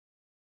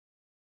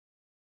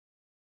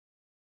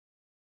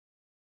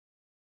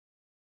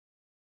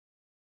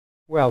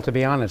Well, to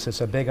be honest, it's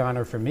a big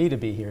honor for me to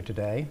be here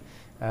today,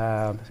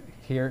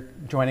 here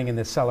joining in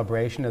this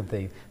celebration of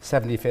the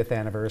 75th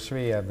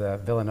anniversary of the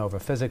Villanova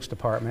Physics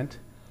Department.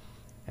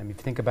 And if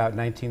you think about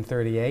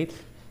 1938,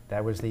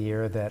 that was the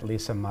year that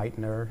Lisa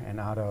Meitner and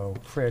Otto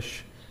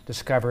Frisch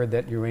discovered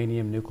that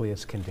uranium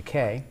nucleus can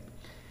decay.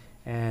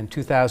 And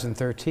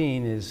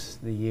 2013 is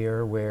the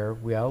year where,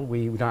 well,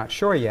 we're not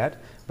sure yet,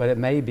 but it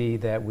may be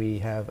that we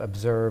have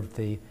observed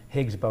the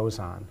Higgs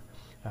boson,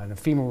 an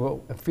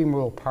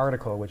ephemeral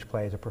particle which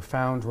plays a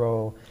profound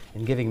role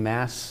in giving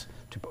mass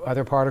to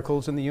other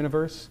particles in the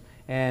universe,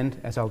 and,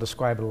 as I'll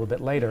describe a little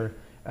bit later,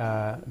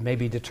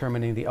 maybe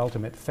determining the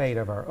ultimate fate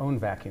of our own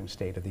vacuum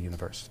state of the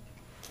universe.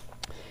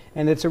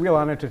 And it's a real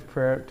honor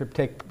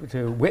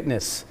to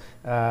witness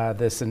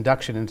this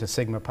induction into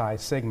Sigma Pi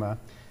Sigma.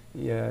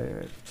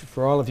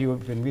 For all of you who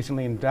have been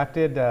recently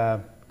inducted,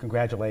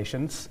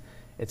 congratulations.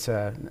 It's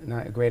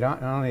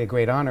not only a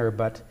great honor,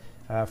 but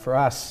for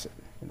us,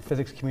 the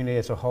physics community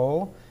as a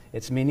whole,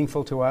 it's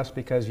meaningful to us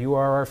because you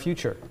are our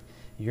future.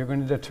 You're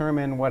going to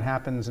determine what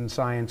happens in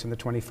science in the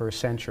 21st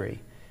century.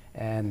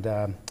 And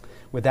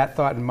with that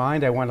thought in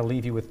mind, I want to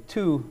leave you with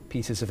two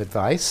pieces of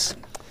advice.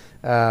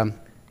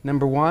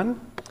 Number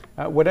one,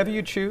 whatever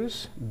you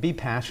choose, be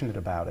passionate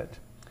about it.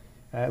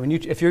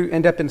 If you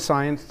end up in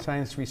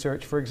science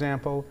research, for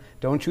example,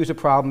 don't choose a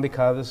problem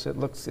because it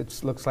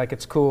looks like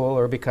it's cool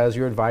or because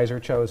your advisor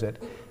chose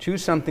it.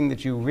 Choose something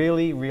that you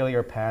really, really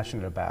are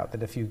passionate about,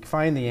 that if you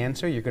find the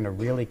answer, you're going to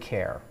really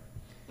care.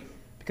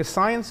 Because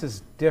science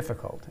is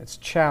difficult. It's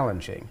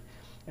challenging.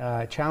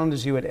 It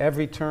challenges you at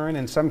every turn,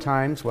 and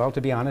sometimes, well,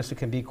 to be honest, it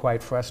can be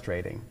quite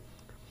frustrating.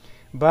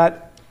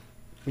 But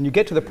when you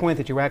get to the point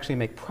that you actually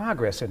make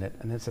progress in it,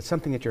 and it's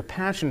something that you're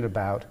passionate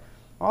about,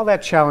 all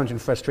that challenge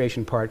and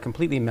frustration part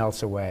completely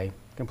melts away,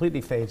 completely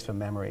fades from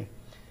memory.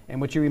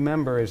 And what you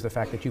remember is the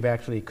fact that you've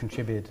actually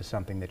contributed to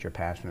something that you're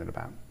passionate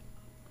about.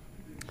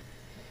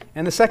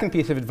 And the second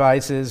piece of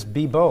advice is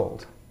be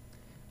bold.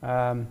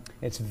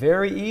 It's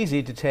very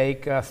easy to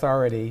take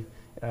authority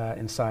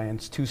in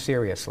science too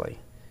seriously.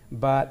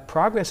 But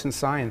progress in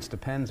science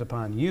depends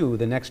upon you,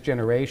 the next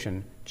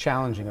generation,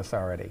 challenging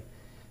authority,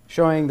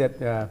 showing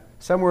that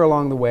somewhere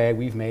along the way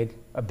we've made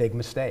a big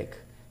mistake,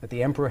 that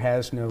the emperor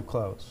has no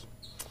clothes.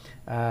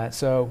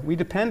 So we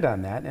depend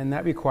on that, and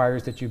that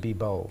requires that you be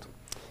bold.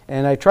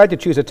 And I tried to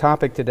choose a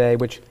topic today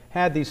which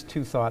had these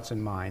two thoughts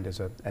in mind as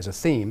a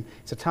theme.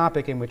 It's a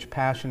topic in which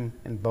passion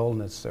and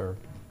boldness are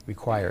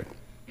required.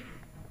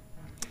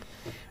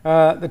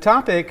 The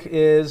topic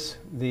is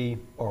the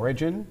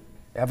origin,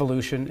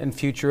 evolution, and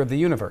future of the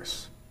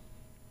universe.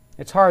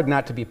 It's hard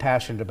not to be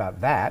passionate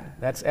about that.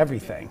 That's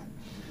everything.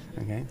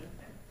 Okay?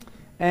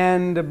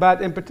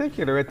 But in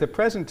particular, at the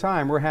present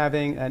time, we're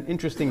having an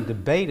interesting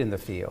debate in the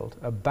field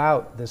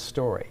about this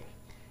story.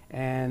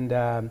 And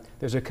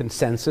there's a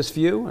consensus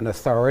view, an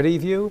authority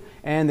view,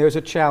 and there's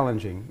a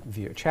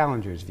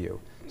challenger's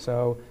view.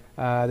 So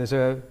there's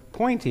a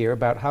point here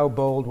about how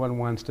bold one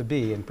wants to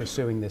be in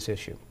pursuing this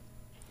issue.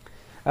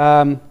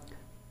 The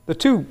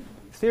two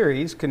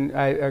theories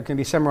can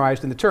be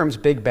summarized in the terms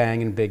Big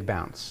Bang and Big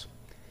Bounce.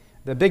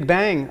 The Big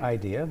Bang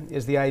idea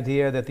is the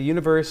idea that the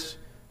universe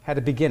had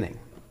a beginning.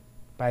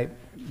 By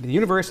the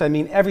universe, I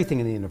mean everything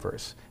in the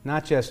universe,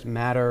 not just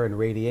matter and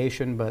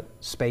radiation, but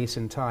space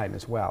and time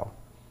as well.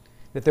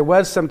 That there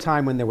was some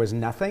time when there was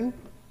nothing,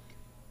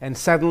 and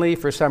suddenly,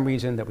 for some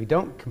reason that we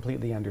don't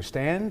completely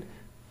understand,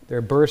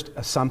 there burst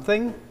a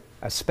something,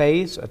 a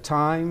space, a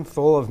time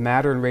full of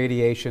matter and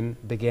radiation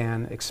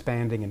began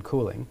expanding and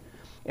cooling.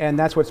 And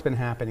that's what's been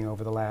happening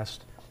over the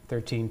last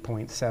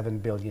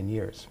 13.7 billion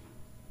years.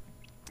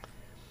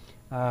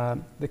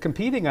 The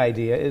competing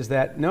idea is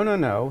that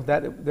no,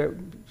 that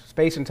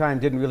space and time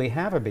didn't really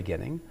have a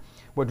beginning.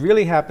 What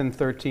really happened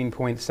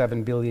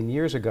 13.7 billion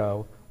years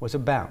ago was a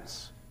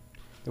bounce.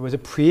 There was a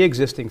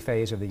pre-existing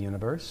phase of the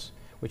universe,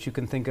 which you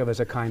can think of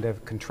as a kind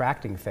of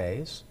contracting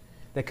phase,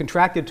 that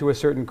contracted to a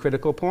certain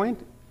critical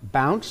point,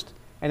 bounced,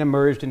 and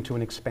emerged into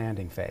an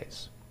expanding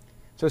phase.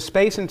 So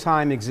space and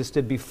time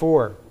existed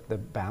before the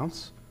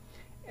bounce,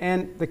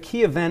 and the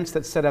key events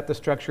that set up the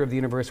structure of the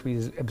universe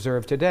we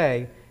observe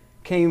today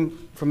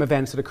came from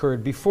events that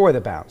occurred before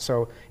the bounce.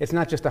 So it's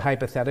not just a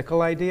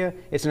hypothetical idea,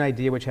 it's an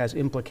idea which has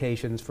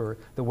implications for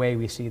the way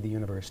we see the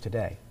universe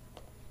today.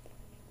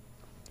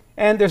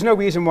 And there's no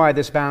reason why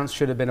this bounce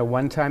should have been a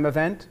one-time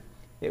event.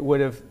 It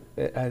would have,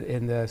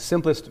 in the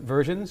simplest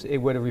versions, it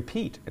would have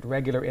repeat at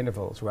regular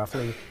intervals,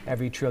 roughly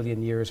every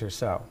trillion years or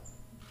so.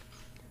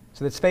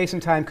 So that space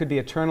and time could be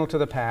eternal to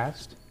the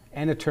past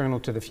and eternal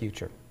to the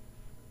future.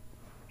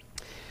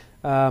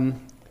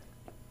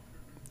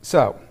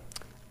 So,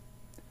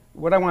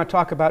 what I want to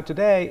talk about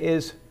today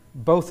is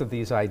both of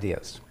these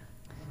ideas.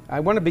 I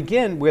want to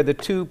begin where the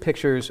two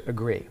pictures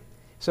agree.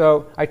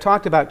 So I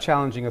talked about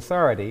challenging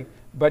authority,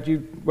 but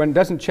one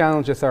doesn't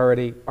challenge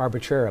authority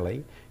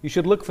arbitrarily. You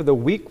should look for the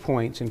weak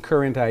points in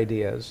current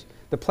ideas,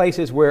 the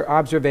places where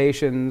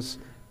observations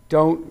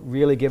don't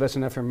really give us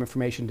enough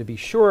information to be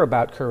sure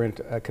about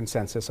current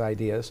consensus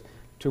ideas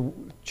to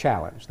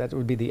challenge. That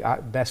would be the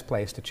best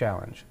place to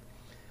challenge.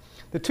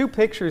 The two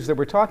pictures that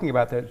we're talking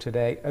about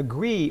today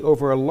agree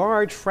over a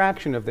large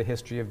fraction of the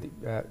history of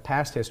the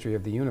past history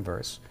of the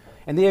universe.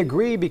 And they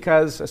agree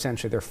because,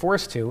 essentially, they're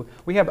forced to.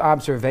 We have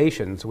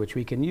observations which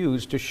we can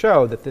use to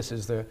show that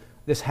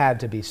this had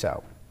to be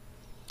so.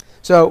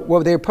 So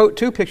what their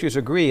two pictures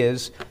agree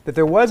is that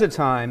there was a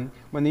time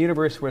when the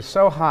universe was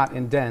so hot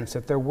and dense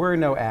that there were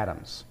no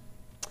atoms.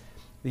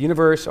 The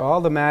universe, all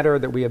the matter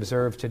that we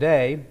observe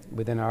today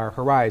within our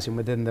horizon,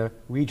 within the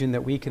region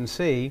that we can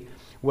see,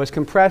 was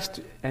compressed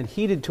and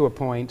heated to a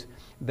point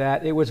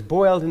that it was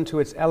boiled into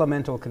its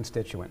elemental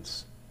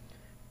constituents,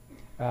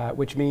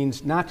 which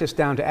means not just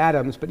down to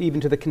atoms, but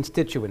even to the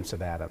constituents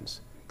of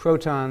atoms: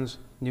 protons,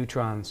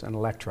 neutrons, and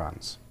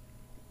electrons.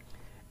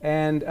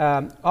 And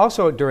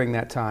also during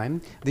that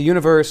time, the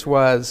universe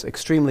was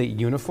extremely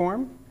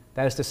uniform.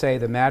 That is to say,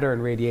 the matter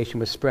and radiation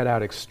was spread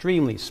out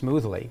extremely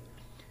smoothly.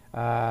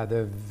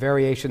 The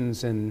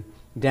variations in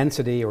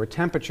density or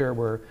temperature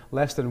were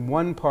less than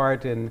 1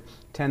 part in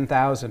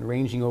 10,000,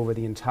 ranging over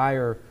the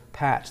entire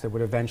patch that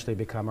would eventually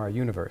become our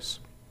universe.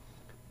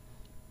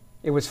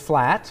 It was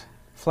flat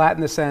in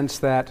the sense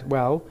that,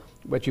 well,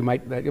 what you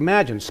might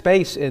imagine,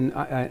 space,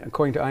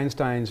 according to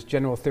Einstein's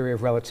general theory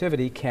of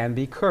relativity, can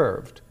be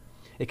curved.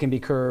 It can be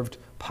curved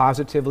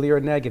positively or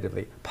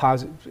negatively.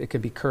 It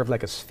can be curved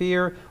like a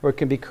sphere, or it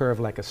can be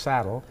curved like a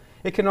saddle.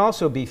 It can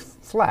also be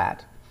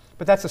flat,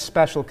 but that's a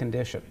special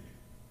condition.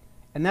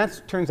 And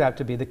that turns out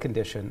to be the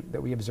condition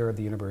that we observe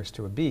the universe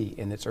to be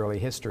in its early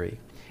history.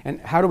 And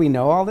how do we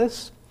know all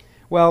this?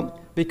 Well,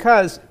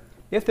 because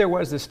if there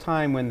was this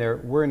time when there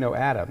were no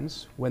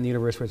atoms, when the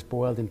universe was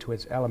boiled into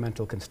its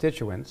elemental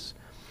constituents,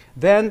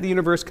 then the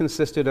universe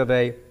consisted of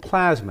a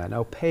plasma, an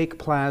opaque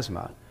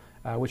plasma,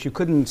 which you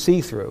couldn't see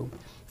through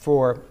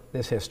for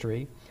this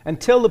history,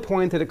 until the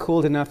point that it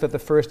cooled enough that the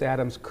first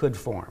atoms could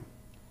form.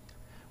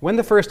 When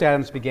the first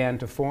atoms began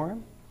to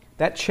form,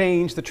 that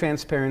changed the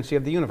transparency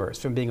of the universe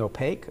from being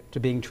opaque to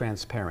being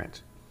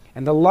transparent.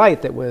 And the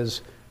light that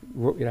was,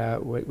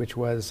 which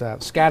was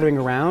scattering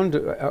around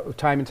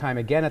time and time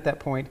again at that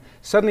point,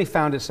 suddenly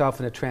found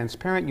itself in a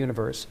transparent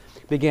universe,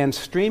 began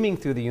streaming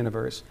through the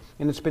universe,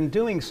 and it's been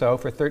doing so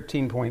for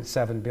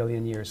 13.7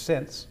 billion years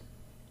since.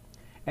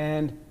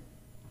 And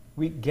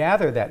we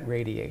gather that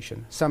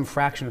radiation, some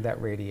fraction of that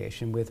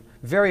radiation, with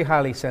very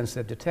highly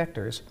sensitive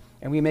detectors,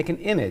 and we make an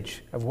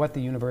image of what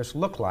the universe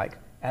looked like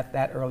at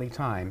that early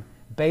time,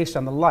 based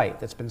on the light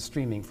that's been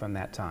streaming from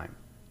that time.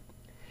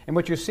 And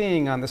what you're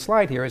seeing on the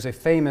slide here is a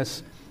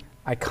famous,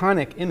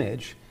 iconic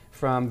image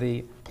from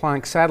the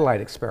Planck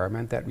satellite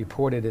experiment that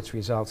reported its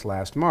results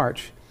last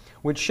March,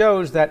 which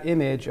shows that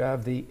image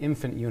of the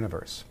infant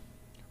universe.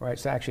 Right,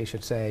 so actually I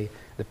should say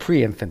the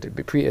pre-infant,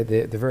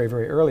 the very,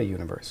 very early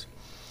universe.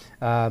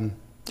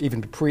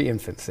 Even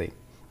pre-infancy,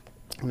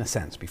 in a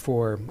sense,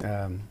 before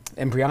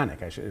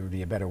embryonic, it would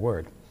be a better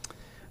word.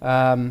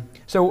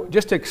 So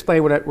just to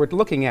explain what we're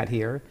looking at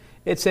here,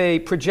 it's a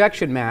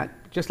projection mat,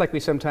 just like we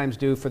sometimes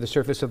do for the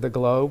surface of the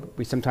globe.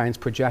 We sometimes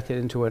project it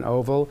into an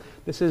oval.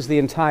 This is the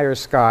entire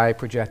sky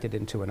projected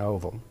into an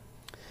oval.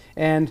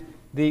 And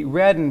the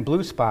red and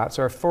blue spots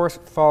are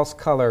false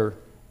color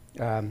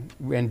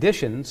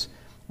renditions,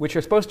 which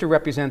are supposed to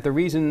represent the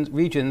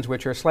regions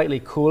which are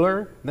slightly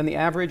cooler than the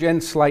average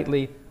and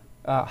slightly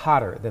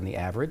hotter than the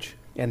average,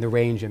 and the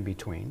range in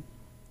between.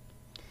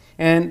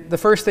 And the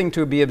first thing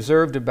to be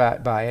observed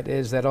by it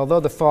is that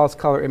although the false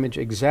color image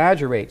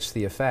exaggerates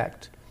the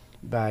effect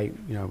by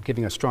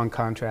giving a strong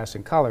contrast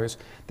in colors,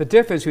 the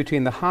difference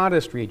between the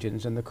hottest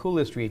regions and the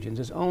coolest regions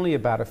is only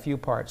about a few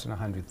parts in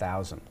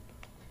 100,000.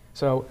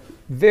 So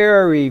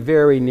very,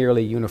 very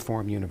nearly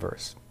uniform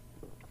universe.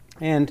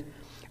 And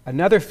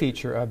another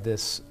feature of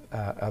this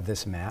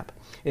map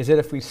is that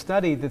if we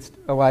study this,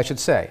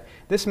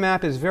 this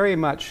map is very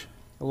much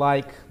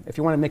like, if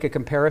you want to make a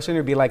comparison, it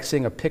would be like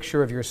seeing a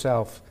picture of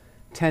yourself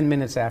 10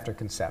 minutes after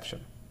conception.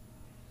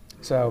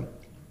 So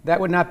that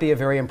would not be a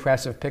very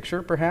impressive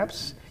picture,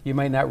 perhaps. You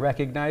might not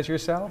recognize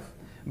yourself,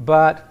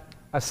 but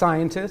a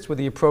scientist with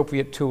the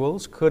appropriate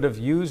tools could have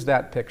used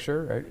that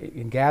picture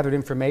and gathered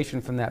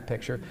information from that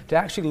picture to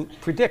actually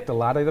predict a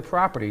lot of the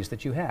properties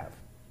that you have.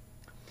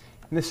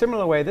 In a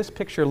similar way, this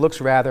picture looks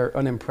rather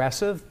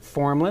unimpressive,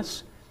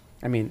 formless.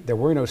 I mean, there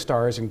were no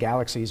stars and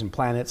galaxies and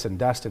planets and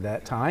dust at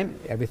that time.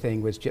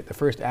 Everything was the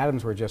first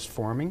atoms were just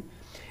forming.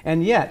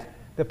 And yet,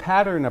 the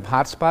pattern of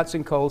hot spots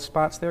and cold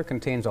spots there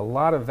contains a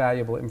lot of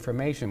valuable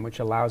information which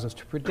allows us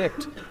to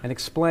predict and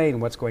explain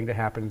what's going to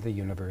happen to the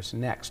universe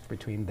next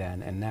between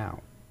then and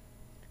now.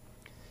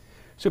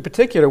 So in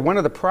particular, one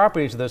of the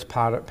properties of this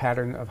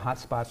pattern of hot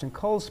spots and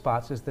cold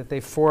spots is that they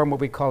form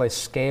what we call a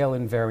scale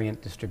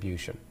invariant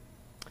distribution.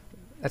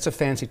 That's a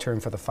fancy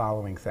term for the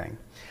following thing.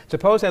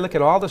 Suppose I look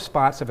at all the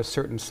spots of a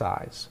certain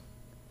size.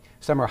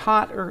 Some are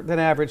hotter than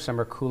average,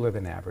 some are cooler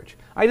than average.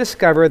 I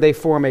discover they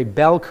form a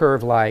bell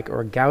curve-like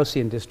or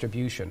Gaussian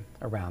distribution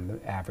around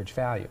the average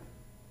value.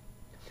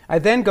 I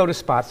then go to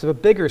spots of a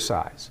bigger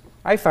size.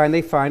 I find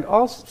they find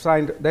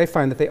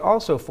that they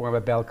also form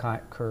a bell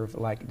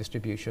curve-like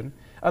distribution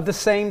of the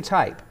same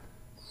type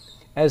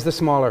as the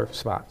smaller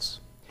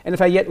spots. And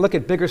if I yet look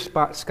at bigger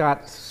spots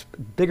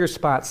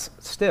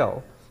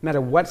still, no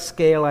matter what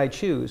scale I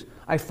choose,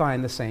 I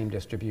find the same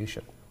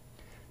distribution.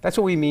 That's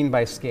what we mean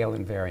by scale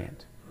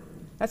invariant.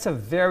 That's a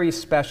very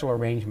special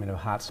arrangement of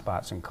hot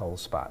spots and cold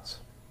spots.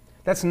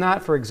 That's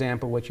not, for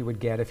example, what you would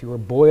get if you were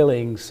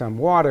boiling some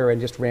water and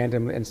just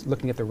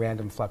looking at the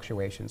random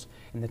fluctuations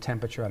in the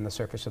temperature on the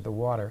surface of the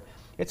water.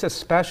 It's a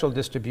special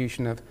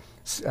distribution of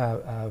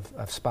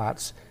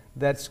spots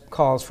that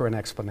calls for an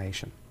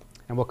explanation.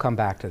 And we'll come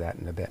back to that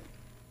in a bit.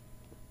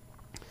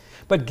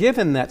 But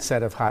given that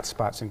set of hot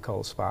spots and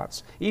cold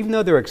spots, even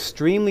though they're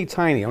extremely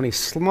tiny, only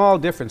small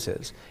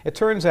differences, it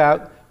turns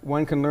out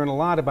one can learn a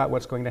lot about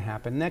what's going to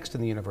happen next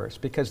in the universe,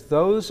 because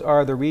those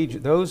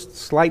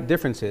slight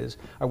differences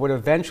are what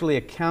eventually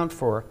account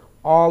for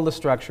all the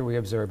structure we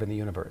observe in the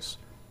universe.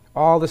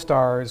 All the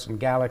stars and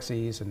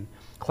galaxies and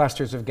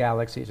clusters of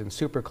galaxies and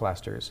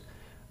superclusters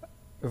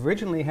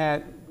originally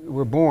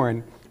were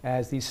born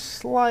as these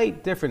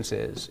slight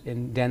differences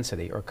in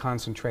density or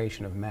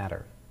concentration of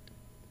matter.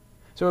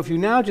 So if you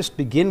now just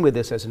begin with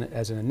this as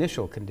an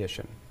initial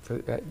condition,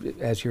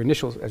 as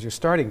your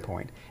starting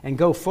point, and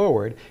go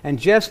forward and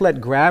just let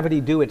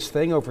gravity do its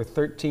thing over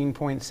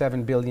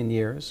 13.7 billion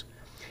years,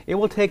 it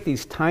will take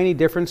these tiny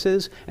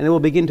differences and it will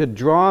begin to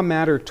draw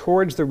matter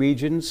towards the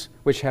regions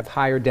which have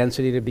higher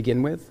density to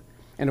begin with,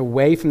 and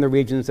away from the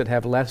regions that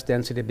have less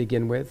density to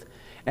begin with.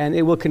 And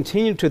it will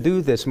continue to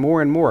do this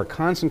more and more,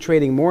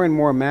 concentrating more and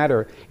more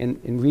matter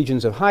in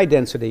regions of high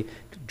density,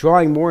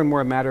 drawing more and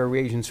more matter in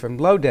regions from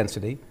low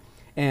density.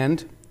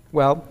 And,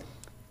 well,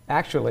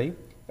 actually,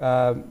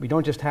 we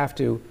don't just have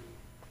to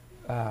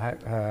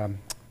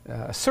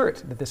assert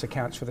that this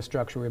accounts for the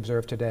structure we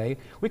observe today.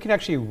 We can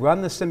actually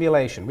run the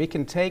simulation. We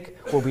can take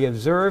what we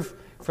observe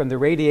from the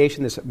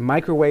radiation, this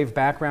microwave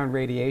background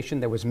radiation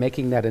that was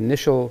making that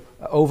initial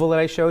oval that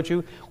I showed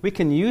you. We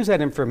can use that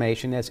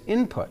information as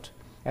input,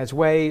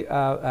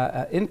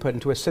 input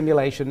into a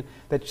simulation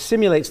that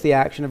simulates the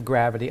action of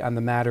gravity on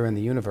the matter in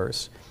the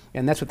universe.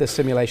 And that's what this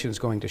simulation is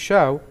going to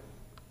show.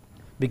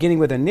 Beginning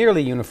with a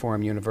nearly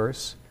uniform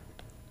universe,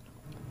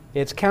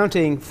 it's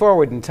counting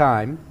forward in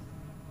time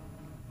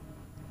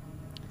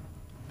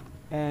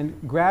and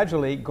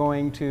gradually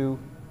going to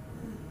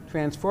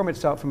transform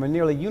itself from a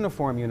nearly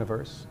uniform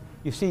universe.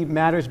 You see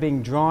matters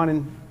being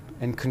drawn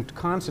and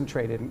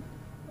concentrated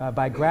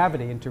by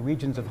gravity into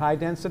regions of high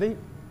density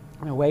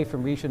and away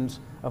from regions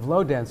of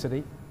low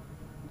density.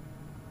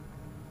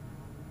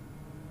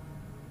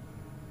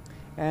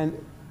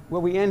 And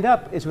what we end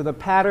up is with a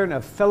pattern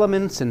of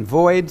filaments and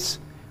voids,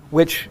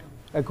 which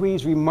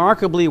agrees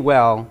remarkably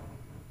well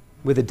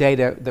with the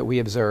data that we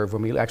observe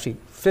when we actually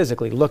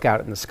physically look out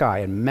in the sky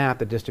and map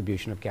the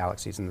distribution of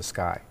galaxies in the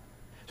sky.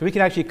 So we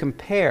can actually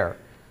compare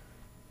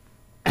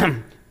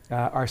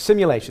our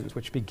simulations,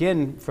 which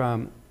begin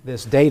from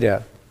this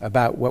data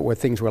about what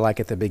things were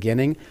like at the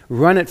beginning,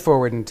 run it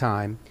forward in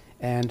time,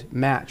 and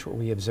match what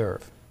we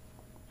observe.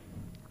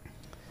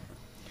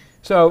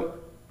 So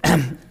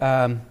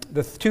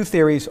the two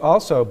theories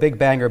also, Big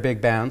Bang or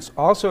Big Bounce,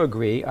 also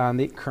agree on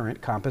the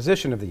current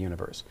composition of the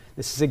universe.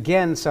 This is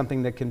again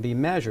something that can be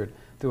measured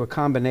through a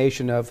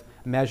combination of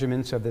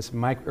measurements of this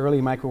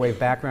early microwave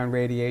background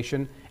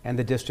radiation and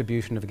the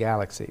distribution of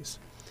galaxies.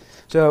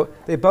 So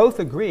they both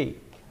agree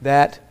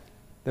that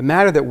the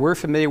matter that we're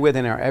familiar with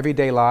in our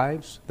everyday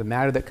lives, the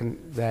matter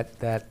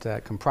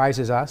that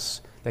comprises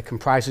us, that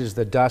comprises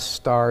the dust,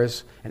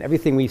 stars, and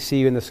everything we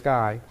see in the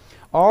sky,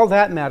 all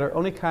that matter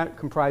only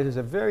comprises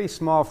a very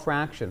small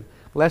fraction,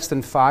 less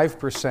than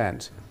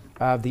 5%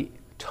 of the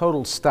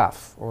total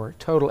stuff or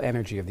total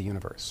energy of the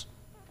universe.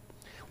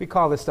 We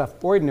call this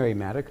stuff ordinary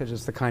matter because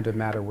it's the kind of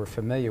matter we're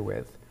familiar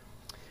with.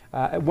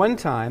 At one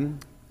time,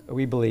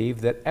 we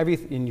believed that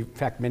everything, in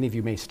fact, many of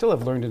you may still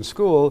have learned in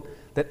school,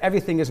 that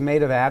everything is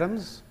made of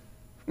atoms.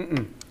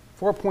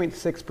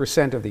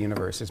 4.6% of the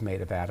universe is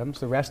made of atoms.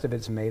 The rest of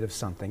it's made of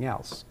something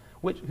else,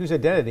 whose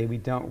identity we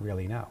don't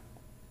really know.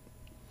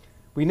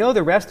 We know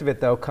the rest of it,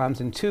 though,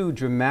 comes in two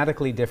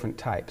dramatically different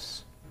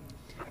types.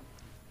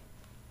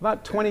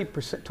 About 22,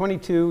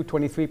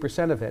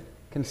 23% of it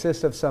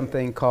consists of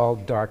something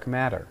called dark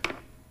matter.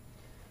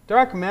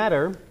 Dark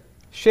matter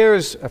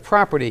shares a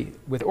property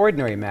with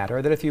ordinary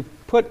matter that if you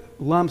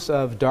put lumps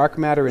of dark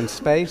matter in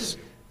space,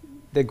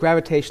 they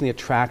gravitationally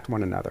attract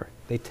one another.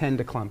 They tend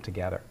to clump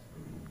together.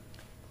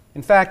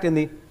 In fact,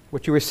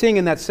 what you were seeing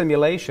in that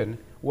simulation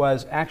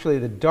was actually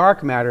the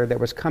dark matter that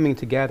was coming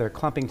together,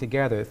 clumping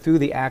together through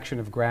the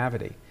action of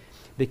gravity.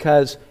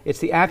 Because it's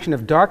the action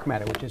of dark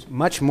matter, which is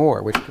much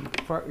more, which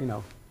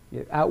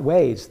it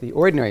outweighs the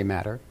ordinary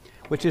matter,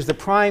 which is the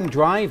prime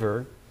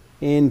driver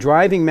in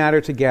driving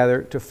matter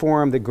together to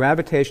form the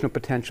gravitational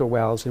potential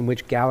wells in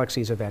which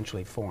galaxies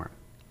eventually form.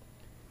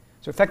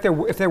 So in fact,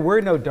 if there were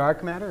no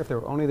dark matter, if there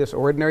were only this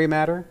ordinary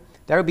matter,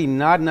 there would be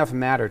not enough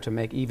matter to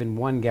make even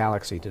one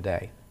galaxy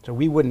today. So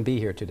we wouldn't be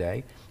here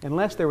today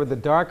unless there were the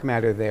dark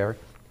matter there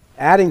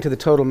adding to the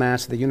total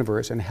mass of the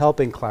universe and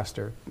helping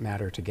cluster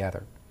matter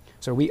together.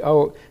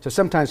 So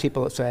sometimes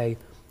people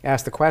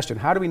ask the question,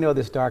 how do we know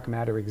this dark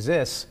matter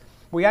exists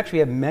We actually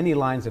have many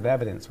lines of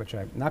evidence, which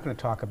I'm not going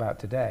to talk about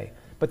today.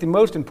 But the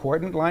most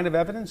important line of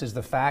evidence is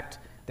the fact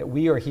that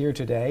we are here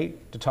today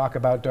to talk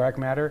about dark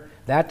matter.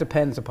 That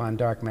depends upon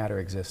dark matter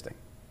existing.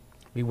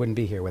 We wouldn't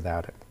be here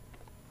without it.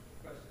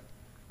 Question.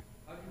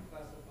 How do you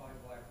classify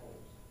black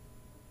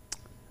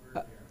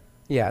holes?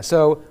 Yeah,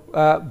 so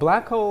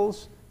black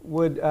holes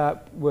would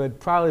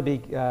probably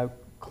be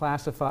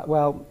classified,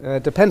 well,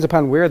 it depends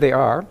upon where they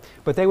are,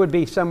 but they would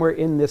be somewhere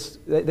in this,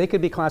 they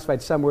could be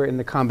classified somewhere in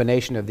the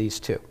combination of these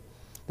two.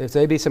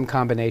 There'd be some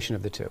combination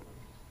of the two.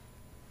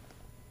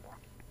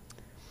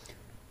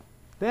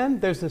 Then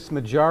there's this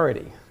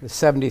majority, the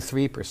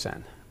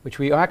 73%, which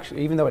we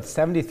actually, even though it's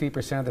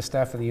 73% of the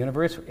stuff in the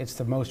universe, it's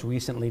the most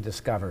recently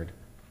discovered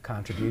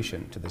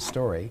contribution to the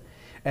story.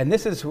 And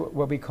this is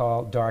what we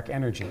call dark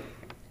energy.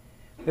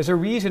 There's a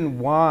reason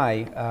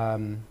why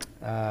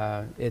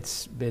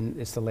it's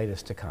the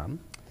latest to come.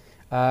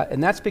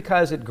 And that's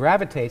because it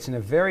gravitates in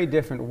a very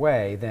different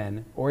way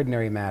than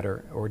ordinary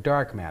matter or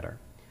dark matter.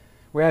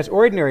 Whereas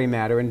ordinary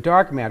matter and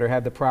dark matter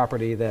have the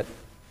property that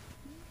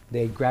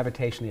they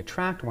gravitationally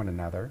attract one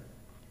another,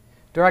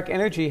 dark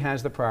energy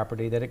has the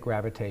property that it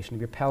gravitationally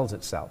repels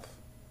itself.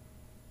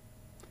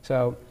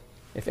 So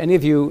if any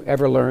of you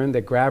ever learned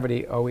that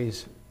gravity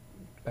always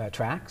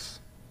attracts,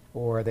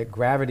 or that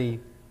gravity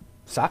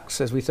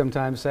sucks, as we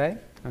sometimes say,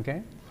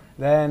 okay,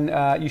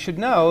 then you should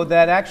know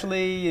that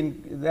actually,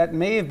 that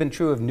may have been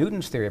true of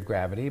Newton's theory of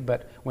gravity,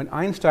 but when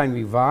Einstein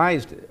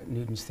revised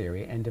Newton's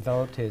theory and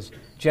developed his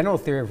general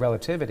theory of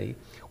relativity,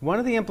 one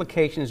of the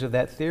implications of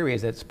that theory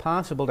is that it's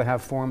possible to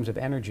have forms of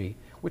energy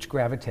which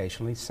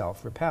gravitationally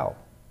self-repel.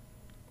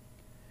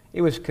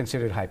 It was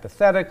considered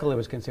hypothetical. It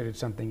was considered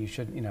something you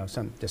should,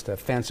 just a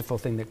fanciful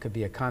thing that could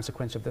be a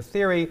consequence of the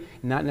theory,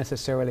 not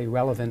necessarily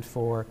relevant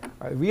for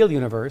a real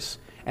universe.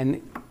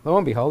 And lo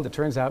and behold, it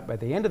turns out by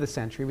the end of the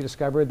century, we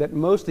discovered that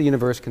most of the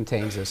universe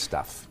contains this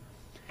stuff.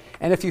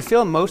 And if you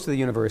fill most of the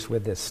universe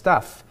with this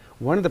stuff,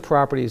 one of the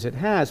properties it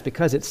has,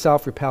 because it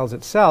self-repels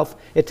itself,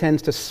 it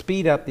tends to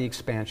speed up the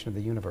expansion of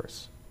the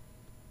universe.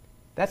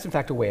 That's, in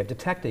fact, a way of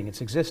detecting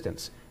its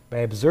existence, by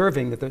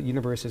observing that the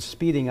universe is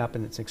speeding up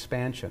in its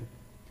expansion.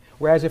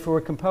 Whereas if it were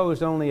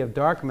composed only of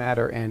dark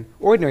matter and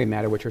ordinary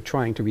matter, which are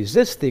trying to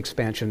resist the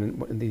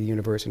expansion in the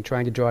universe and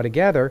trying to draw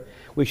together,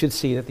 we should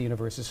see that the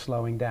universe is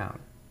slowing down.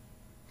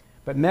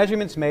 But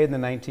measurements made in the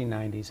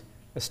 1990s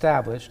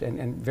established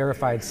and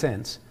verified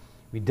since,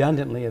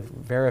 redundantly have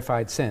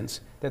verified since,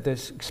 that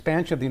this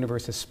expansion of the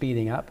universe is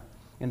speeding up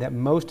and that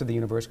most of the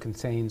universe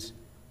contains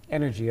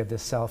energy of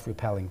this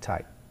self-repelling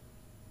type.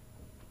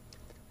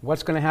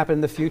 What's going to happen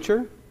in the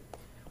future?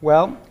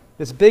 Well,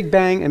 this Big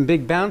Bang and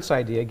Big Bounce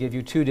idea give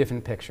you two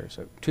different pictures,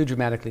 or two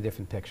dramatically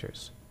different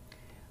pictures.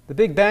 The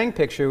Big Bang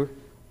picture,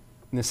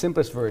 in the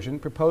simplest version,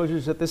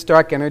 proposes that this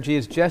dark energy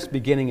is just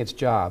beginning its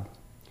job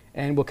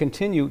and will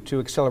continue to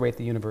accelerate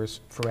the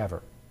universe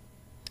forever.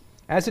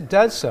 As it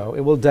does so,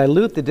 it will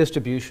dilute the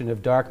distribution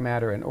of dark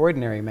matter and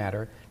ordinary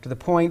matter to the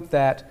point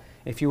that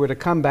if you were to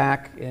come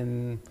back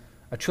in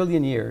 1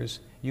 trillion years,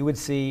 you would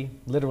see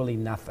literally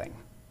nothing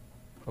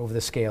over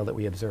the scale that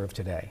we observe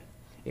today.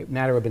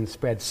 Matter would have been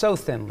spread so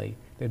thinly,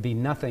 there'd be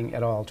nothing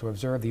at all to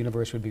observe. The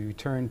universe would be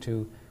returned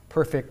to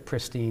perfect,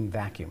 pristine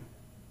vacuum.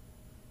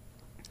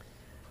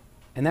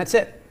 And that's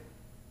it.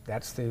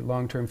 That's the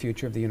long-term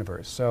future of the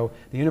universe. So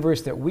the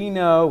universe that we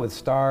know, with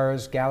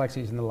stars,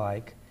 galaxies, and the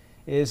like,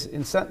 is,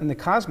 in the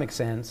cosmic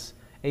sense,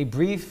 a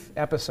brief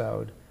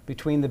episode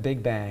between the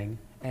Big Bang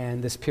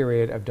and this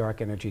period of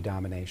dark energy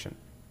domination.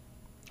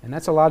 And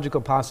that's a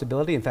logical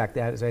possibility. In fact,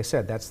 as I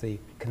said, that's the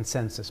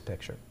consensus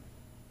picture.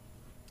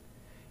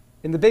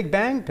 In the Big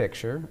Bang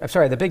picture,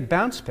 the Big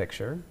Bounce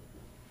picture,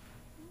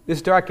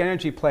 this dark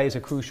energy plays a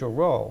crucial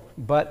role,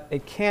 but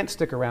it can't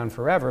stick around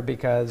forever,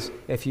 because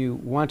if you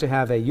want to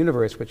have a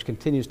universe which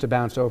continues to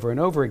bounce over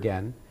and over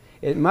again,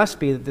 it must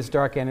be that this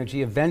dark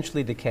energy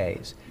eventually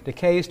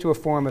decays to a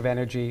form of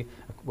energy,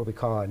 what we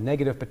call a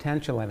negative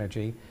potential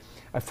energy,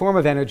 a form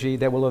of energy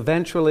that will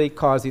eventually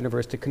cause the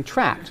universe to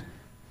contract,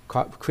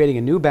 creating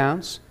a new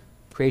bounce,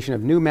 creation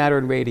of new matter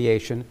and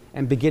radiation,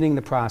 and beginning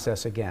the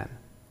process again.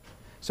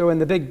 So in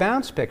the Big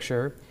Bounce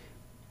picture,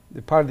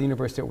 the part of the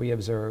universe that we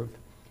observe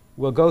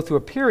will go through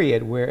a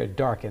period where it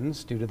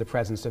darkens due to the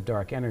presence of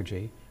dark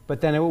energy,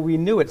 but then it will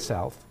renew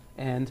itself,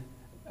 and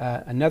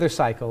another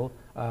cycle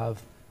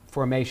of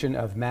formation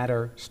of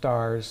matter,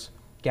 stars,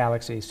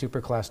 galaxies,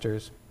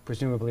 superclusters,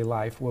 presumably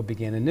life, will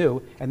begin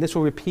anew, and this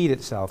will repeat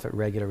itself at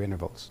regular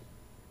intervals.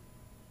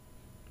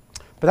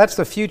 But that's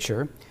the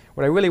future.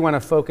 What I really want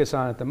to focus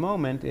on at the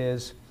moment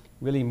is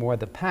really more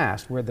the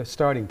past, where the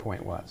starting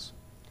point was.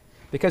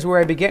 Because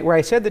where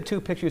I said the two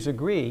pictures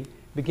agree,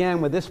 began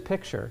with this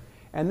picture,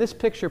 and this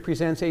picture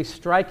presents a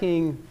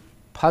striking,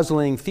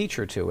 puzzling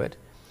feature to it,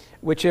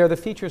 which are the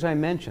features I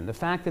mentioned: the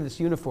fact that it's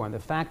uniform, the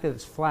fact that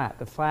it's flat,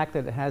 the fact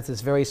that it has this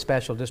very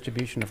special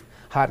distribution of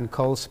hot and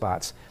cold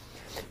spots.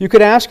 You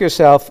could ask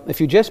yourself, if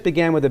you just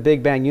began with a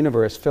Big Bang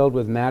universe filled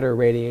with matter,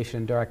 radiation,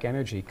 and dark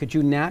energy, could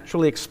you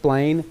naturally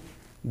explain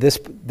this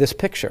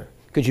picture?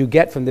 Could you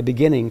get from the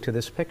beginning to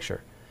this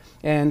picture?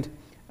 And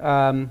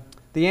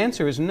The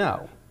answer is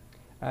no.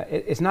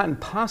 It's not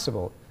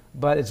impossible,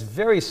 but it's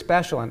very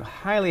special and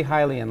highly,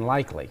 highly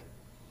unlikely.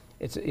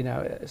 It's,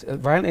 it's a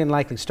violently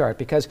unlikely start,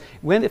 because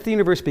if the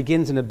universe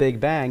begins in a Big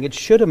Bang, it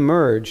should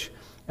emerge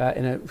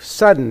in a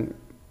sudden,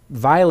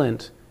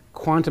 violent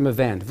quantum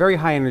event, very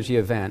high energy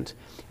event,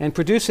 and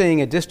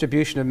producing a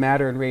distribution of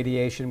matter and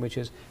radiation which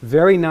is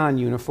very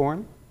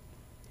non-uniform,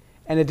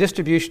 and a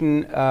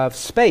distribution of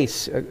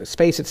space.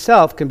 Space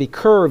itself can be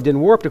curved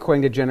and warped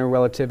according to general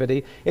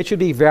relativity. It should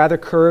be rather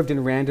curved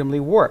and randomly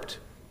warped.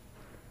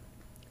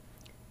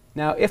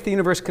 Now, if the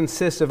universe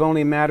consists of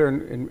only matter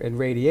and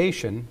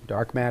radiation,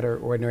 dark matter,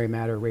 ordinary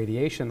matter,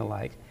 radiation, and the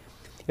like,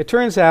 it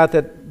turns out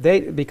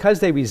that because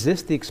they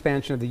resist the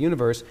expansion of the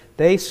universe,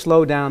 they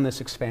slow down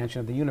this expansion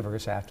of the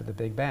universe after the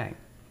Big Bang.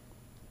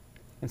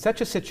 In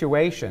such a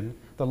situation,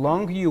 the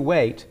longer you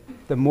wait,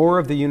 the more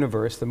of the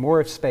universe, the more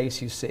of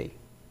space you see.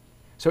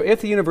 So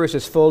if the universe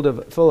is full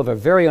of a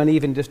very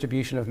uneven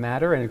distribution of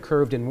matter and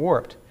curved and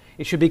warped,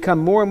 it should become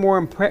more and more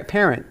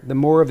apparent the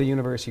more of the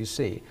universe you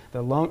see. The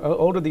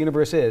older the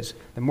universe is,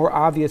 the more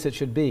obvious it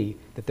should be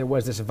that there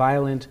was this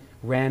violent,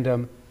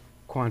 random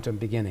quantum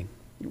beginning.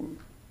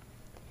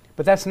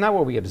 But that's not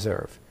what we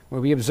observe.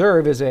 What we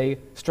observe is a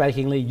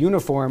strikingly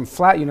uniform,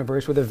 flat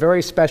universe with a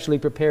very specially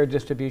prepared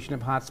distribution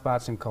of hot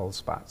spots and cold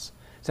spots,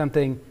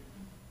 something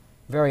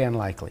very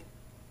unlikely.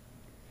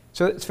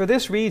 So it's for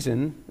this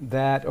reason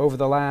that over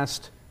the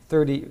last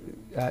 30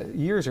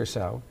 years or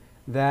so,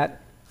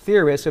 that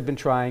theorists have been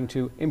trying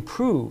to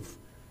improve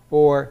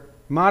or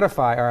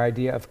modify our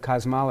idea of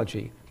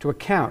cosmology to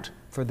account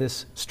for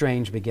this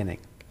strange beginning.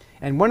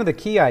 And one of the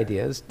key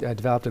ideas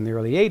developed in the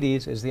early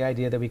 80s is the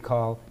idea that we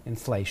call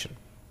inflation.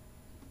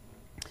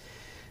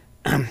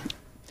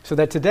 So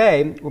that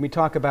today, when we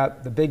talk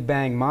about the Big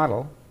Bang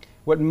model,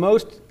 what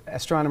most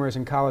astronomers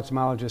and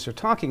cosmologists are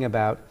talking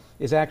about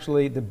is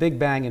actually the Big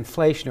Bang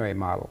inflationary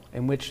model,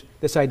 in which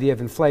this idea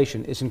of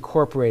inflation is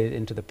incorporated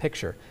into the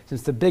picture,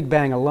 since the Big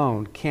Bang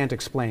alone can't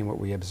explain what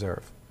we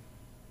observe.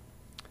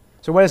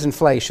 So what is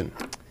inflation?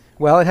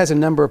 Well, it has a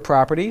number of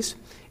properties.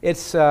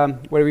 It's,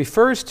 what it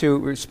refers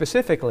to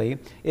specifically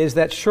is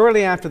that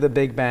shortly after the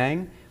Big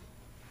Bang,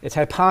 it's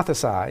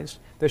hypothesized,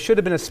 there should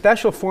have been a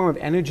special form of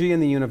energy in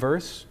the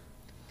universe.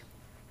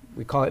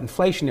 We call it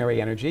inflationary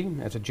energy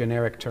as a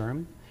generic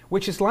term,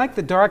 which is like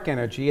the dark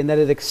energy in that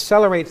it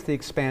accelerates the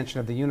expansion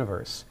of the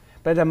universe,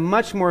 but at a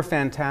much more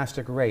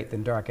fantastic rate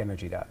than dark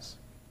energy does.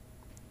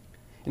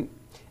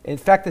 In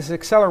fact, this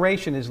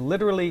acceleration is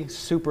literally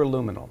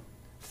superluminal,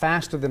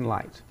 faster than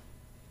light.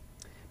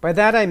 By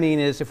that I mean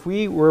is if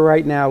we were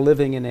right now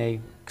living in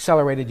an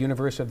accelerated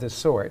universe of this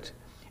sort,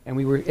 and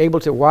we were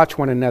able to watch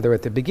one another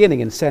at the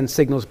beginning and send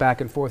signals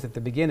back and forth at the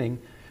beginning,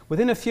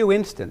 within a few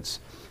instants,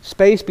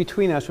 space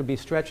between us would be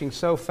stretching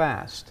so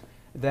fast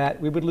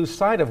that we would lose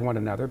sight of one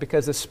another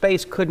because the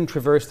space couldn't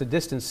traverse the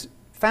distance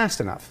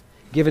fast enough,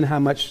 given how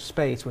much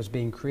space was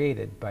being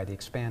created by the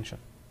expansion.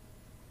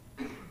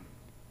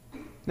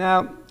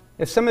 Now,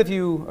 if some of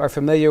you are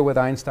familiar with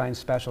Einstein's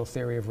special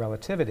theory of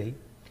relativity,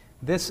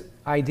 this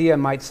idea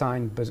might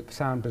sound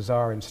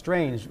bizarre and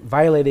strange,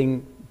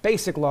 violating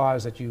basic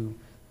laws that you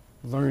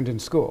learned in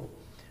school,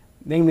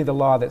 namely the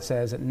law that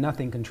says that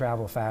nothing can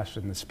travel faster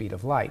than the speed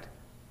of light.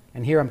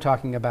 And here I'm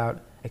talking about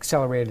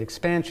accelerated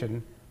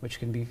expansion, which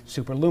can be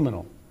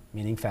superluminal,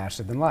 meaning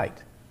faster than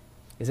light.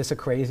 Is this a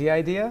crazy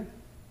idea?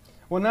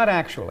 Well, not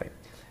actually.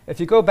 If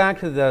you go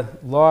back to the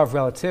law of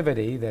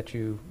relativity that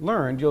you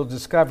learned, you'll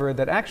discover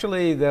that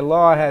actually the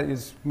law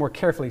is more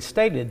carefully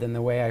stated than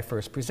the way I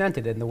first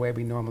presented it and the way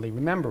we normally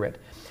remember it.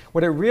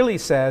 What it really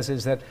says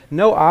is that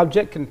no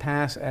object can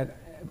pass at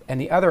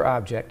any other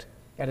object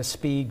at a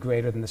speed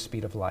greater than the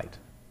speed of light.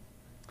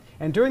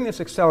 And during this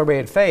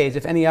accelerated phase,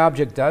 if any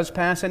object does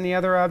pass any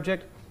other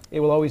object, it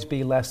will always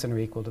be less than or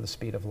equal to the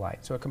speed of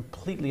light. So it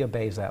completely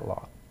obeys that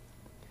law.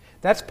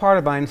 That's part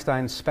of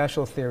Einstein's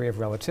special theory of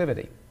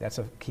relativity. That's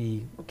a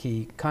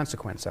key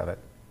consequence of it.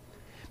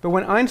 But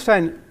when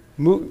Einstein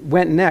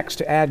went next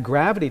to add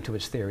gravity to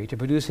his theory, to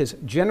produce his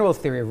general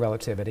theory of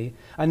relativity,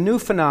 a new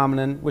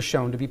phenomenon was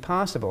shown to be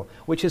possible,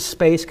 which is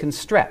space can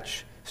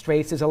stretch.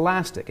 Space is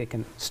elastic. It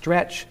can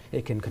stretch,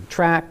 it can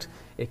contract,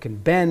 it can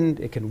bend,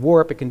 it can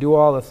warp, it can do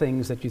all the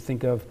things that you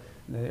think of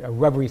a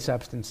rubbery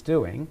substance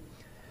doing.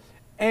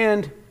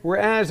 And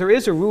whereas there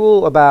is a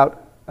rule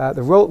about,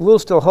 the rule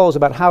still holds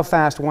about how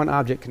fast one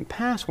object can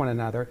pass one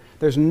another,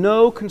 there's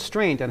no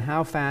constraint on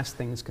how fast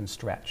things can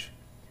stretch.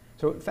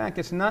 So in fact,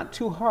 it's not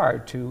too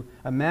hard to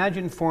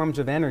imagine forms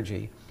of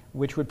energy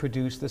which would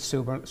produce the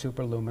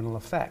superluminal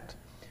effect.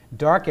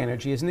 Dark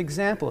energy is an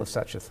example of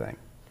such a thing.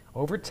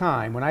 Over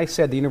time, when I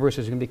said the universe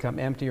is going to become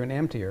emptier and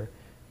emptier,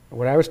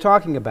 what I was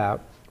talking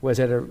about was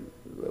that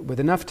with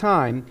enough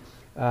time,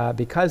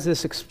 because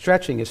this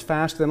stretching is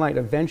faster than light,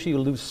 eventually you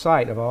lose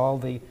sight of all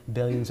the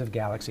billions of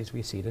galaxies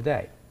we see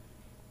today.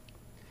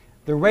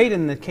 The rate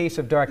in the case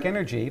of dark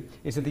energy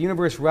is that the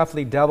universe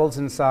roughly doubles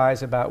in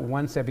size about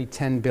once every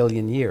 10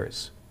 billion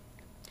years.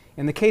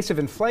 In the case of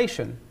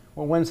inflation,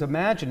 what one's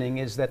imagining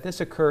is that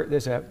there's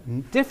a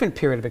different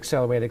period of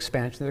accelerated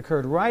expansion that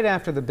occurred right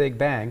after the Big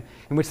Bang,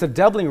 in which the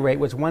doubling rate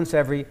was once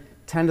every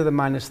 10 to the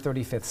minus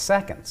 35th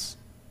seconds.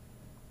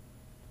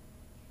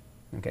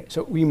 Okay,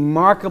 so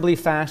remarkably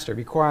faster,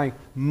 requiring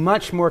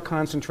much more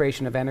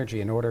concentration of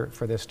energy in order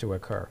for this to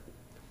occur.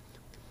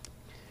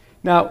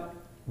 Now,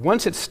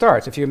 once it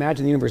starts, if you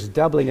imagine the universe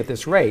doubling at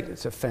this rate,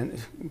 it's an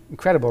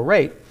incredible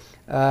rate,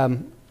 it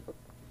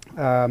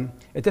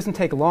doesn't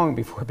take long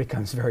before it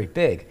becomes very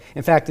big.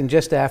 In fact, in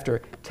just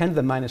after 10 to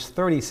the minus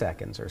 30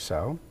 seconds or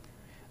so,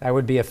 that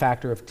would be a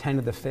factor of 10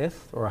 to the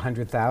fifth, or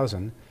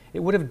 100,000, it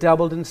would have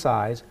doubled in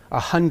size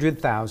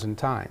 100,000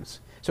 times.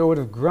 So it would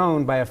have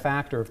grown by a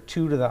factor of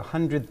 2 to the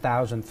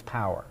 100,000th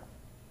power.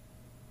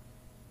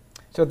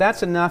 So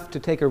that's enough to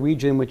take a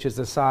region which is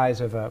the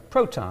size of a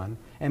proton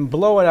and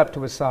blow it up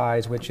to a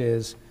size which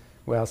is,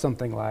 well,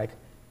 something like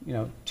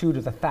 2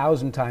 to the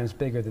 1,000 times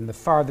bigger than the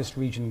farthest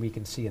region we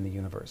can see in the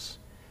universe.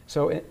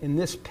 So in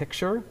this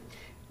picture,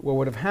 what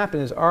would have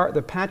happened is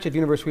the patch of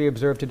universe we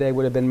observe today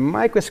would have been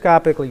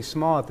microscopically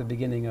small at the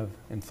beginning of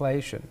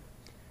inflation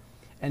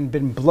and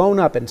been blown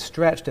up and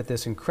stretched at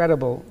this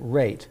incredible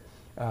rate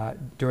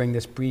during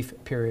this brief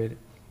period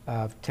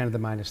of 10 to the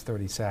minus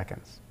 30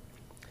 seconds.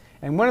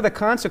 And one of the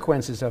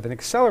consequences of an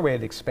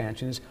accelerated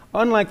expansion is,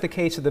 unlike the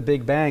case of the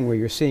Big Bang, where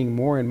you're seeing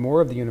more and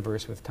more of the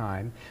universe with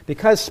time,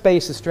 because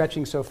space is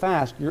stretching so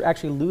fast, you're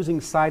actually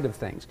losing sight of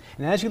things.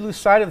 And as you lose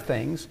sight of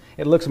things,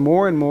 it looks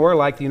more and more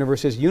like the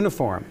universe is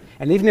uniform.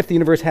 And even if the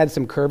universe had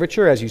some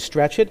curvature, as you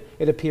stretch it,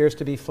 it appears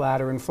to be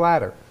flatter and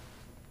flatter.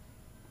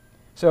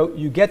 So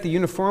you get the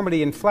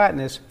uniformity and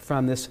flatness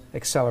from this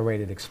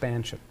accelerated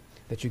expansion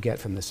that you get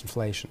from this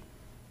inflation.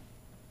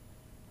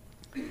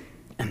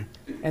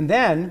 And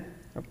then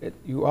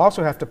you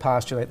also have to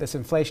postulate this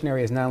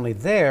inflationary is not only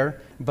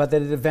there, but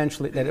that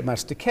it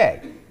must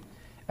decay.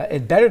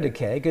 It better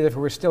decay, because if it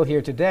were still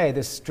here today,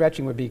 this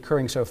stretching would be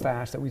occurring so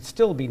fast that we'd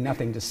still be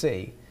nothing to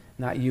see,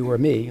 not you or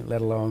me,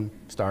 let alone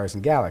stars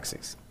and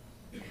galaxies.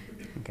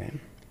 Okay.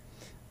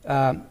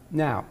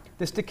 Now,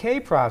 this decay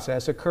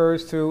process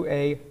occurs through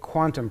a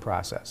quantum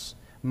process,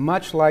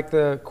 much like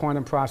the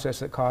quantum process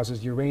that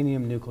causes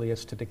uranium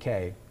nucleus to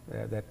decay,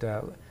 that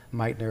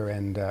Meitner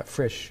and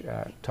Frisch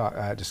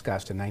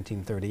discussed in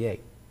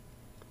 1938.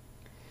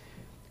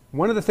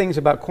 One of the things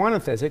about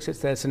quantum physics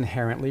is that it's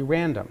inherently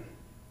random.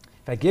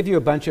 If I give you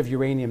a bunch of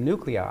uranium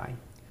nuclei,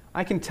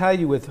 I can tell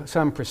you with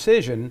some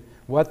precision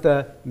what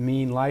the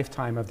mean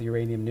lifetime of the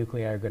uranium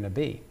nuclei are going to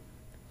be.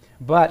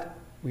 But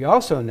we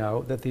also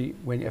know that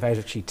if I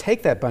actually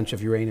take that bunch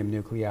of uranium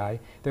nuclei,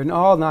 they're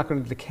all not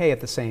going to decay at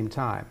the same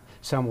time.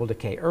 Some will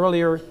decay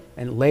earlier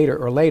and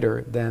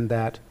later than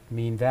that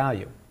mean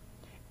value.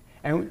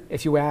 And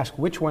if you ask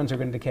which ones are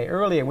going to decay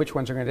early and which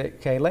ones are going to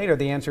decay later,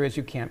 the answer is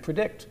you can't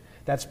predict.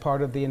 That's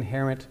part of the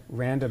inherent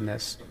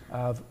randomness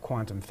of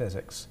quantum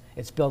physics.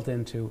 It's built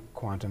into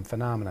quantum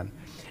phenomenon.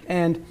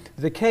 And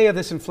the decay of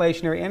this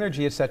inflationary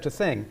energy is such a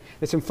thing.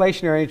 This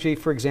inflationary energy,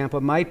 for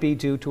example, might be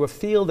due to a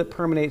field that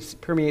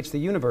permeates the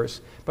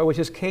universe, but which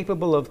is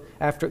capable of,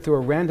 through a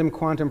random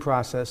quantum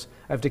process,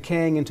 of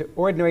decaying into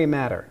ordinary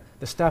matter,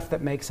 the stuff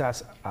that makes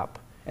us up,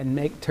 and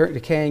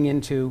decaying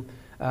into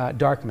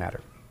dark matter.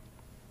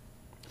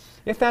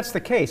 If that's the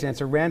case, and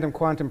it's a random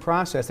quantum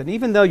process, then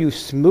even though you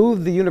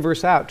smooth the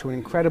universe out to an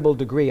incredible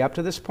degree up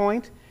to this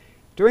point,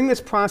 during this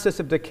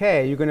process of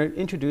decay, you're going to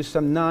introduce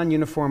some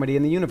non-uniformity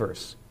in the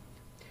universe.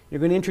 You're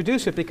going to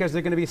introduce it because there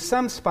are going to be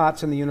some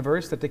spots in the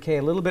universe that decay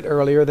a little bit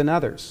earlier than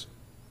others,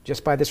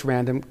 just by this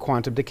random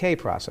quantum decay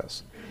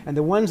process. And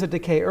the ones that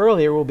decay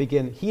earlier will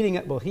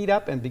heat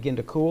up and begin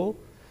to cool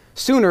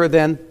sooner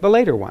than the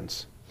later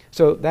ones.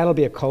 So that'll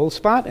be a cold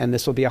spot, and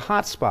this will be a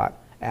hot spot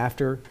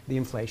after the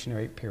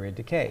inflationary period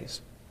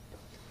decays.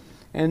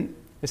 And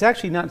it's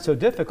actually not so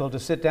difficult to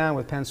sit down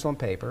with pencil and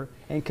paper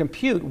and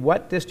compute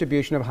what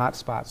distribution of hot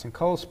spots and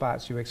cold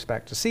spots you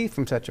expect to see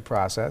from such a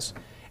process.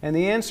 And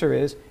the answer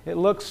is, it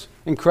looks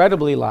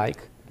incredibly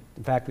like,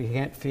 in fact, we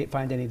can't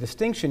find any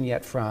distinction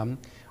yet from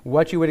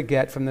what you would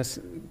get from this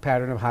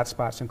pattern of hot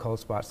spots and cold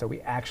spots that we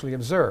actually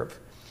observe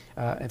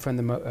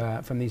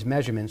from these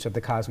measurements of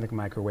the cosmic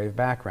microwave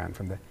background,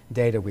 from the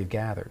data we've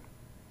gathered.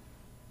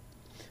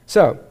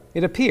 So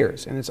it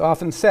appears, and it's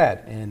often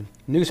said in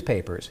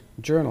newspapers,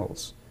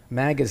 journals,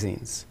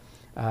 magazines,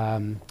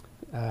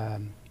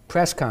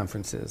 press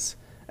conferences,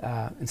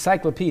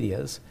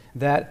 encyclopedias,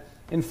 that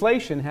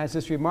inflation has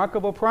this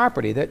remarkable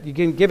property that you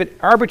can give it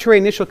arbitrary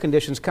initial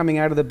conditions coming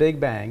out of the Big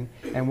Bang,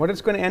 and what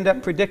it's going to end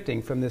up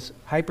predicting from this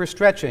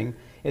hyperstretching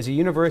is a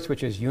universe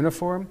which is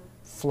uniform,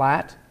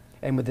 flat,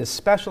 and with this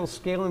special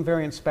scale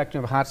invariant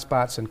spectrum of hot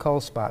spots and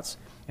cold spots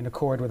in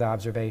accord with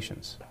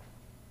observations.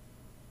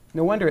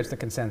 No wonder it's the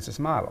consensus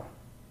model.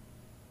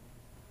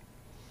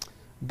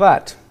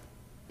 But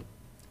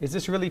is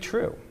this really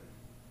true?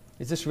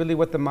 Is this really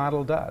what the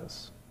model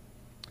does?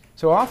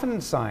 So often in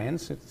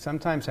science, it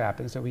sometimes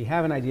happens that we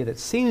have an idea that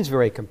seems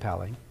very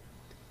compelling,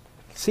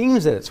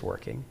 seems that it's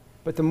working,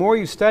 but the more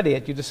you study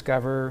it, you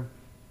discover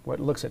what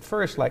looks at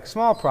first like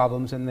small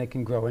problems, and they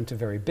can grow into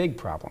very big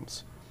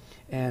problems.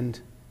 And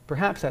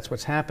perhaps that's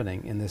what's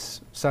happening in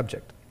this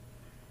subject.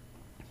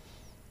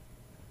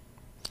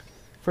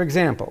 For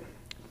example,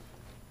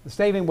 the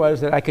statement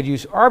was that I could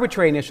use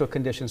arbitrary initial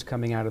conditions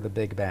coming out of the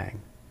Big Bang.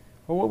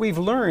 Well, what we've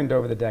learned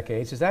over the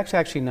decades is that's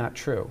actually not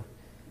true.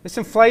 This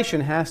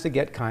inflation has to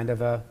get kind of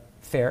a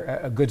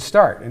good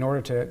start in order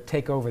to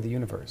take over the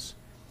universe.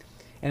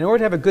 And in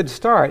order to have a good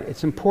start,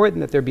 it's important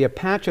that there be a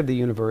patch of the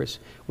universe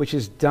which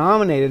is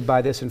dominated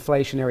by this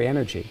inflationary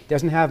energy. It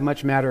doesn't have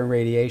much matter and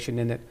radiation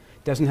in it,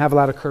 doesn't have a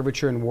lot of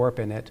curvature and warp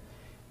in it.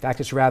 In fact,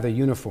 it's rather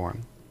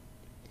uniform.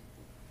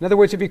 In other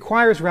words, it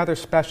requires rather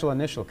special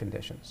initial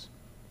conditions.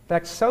 In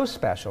fact, so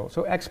special,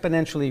 so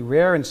exponentially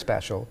rare and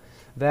special,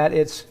 that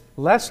it's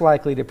less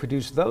likely to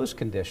produce those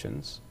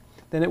conditions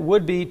than it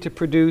would be to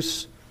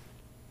produce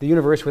the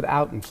universe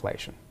without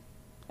inflation,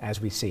 as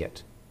we see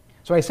it.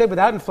 So I said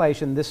without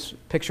inflation, this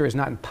picture is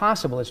not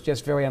impossible, it's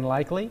just very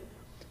unlikely.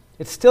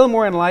 It's still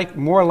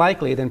more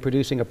likely than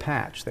producing a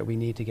patch that we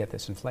need to get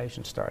this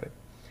inflation started,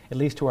 at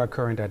least to our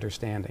current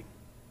understanding.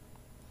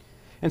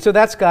 And so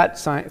that's got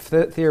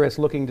theorists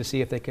looking to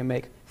see if they can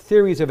make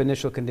theories of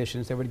initial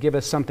conditions that would give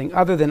us something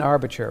other than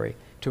arbitrary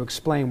to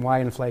explain why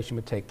inflation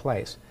would take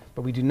place.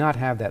 But we do not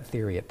have that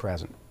theory at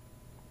present.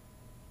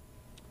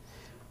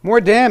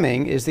 More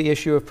damning is the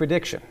issue of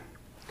prediction,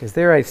 because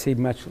there I see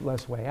much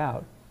less way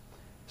out.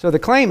 So the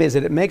claim is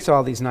that it makes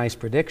all these nice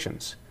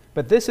predictions,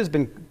 but this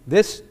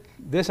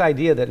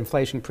idea that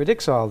inflation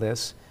predicts all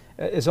this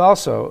is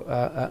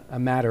also a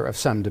matter of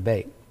some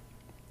debate.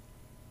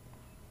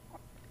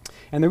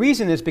 And the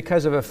reason is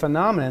because of a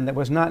phenomenon that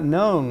was not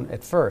known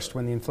at first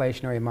when the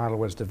inflationary model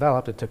was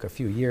developed. It took a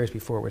few years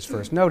before it was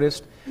first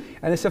noticed,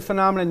 and it's a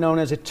phenomenon known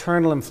as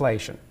eternal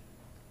inflation.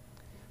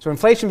 So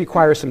inflation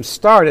requires some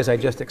start, as I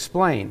just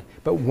explained,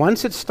 but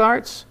once it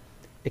starts,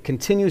 it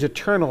continues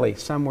eternally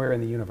somewhere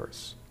in the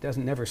universe.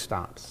 Never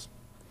stops.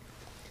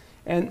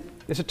 And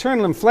this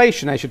eternal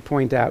inflation, I should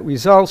point out,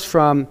 results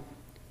from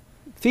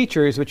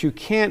features which you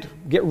can't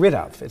get rid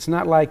of. It's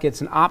not like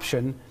it's an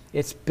option.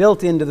 It's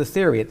built into the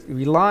theory. It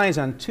relies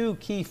on two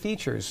key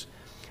features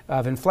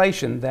of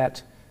inflation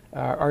that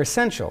are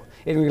essential.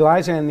 It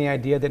relies on the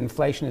idea that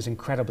inflation is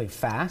incredibly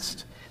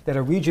fast, that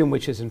a region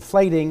which is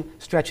inflating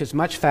stretches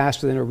much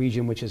faster than a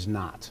region which is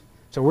not.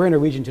 So we're in a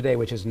region today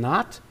which is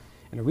not,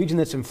 and a region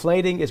that's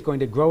inflating is going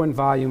to grow in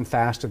volume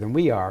faster than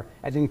we are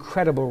at an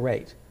incredible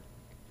rate.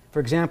 For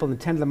example, in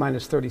 10 to the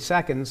minus 30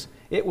 seconds,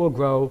 it will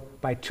grow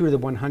by 2 to the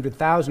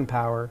 100,000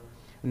 power.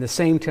 In the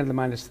same 10 to the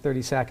minus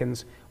 30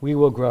 seconds, we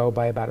will grow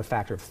by about a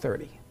factor of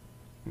 30.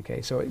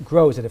 Okay, so it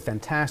grows at a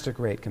fantastic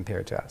rate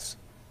compared to us.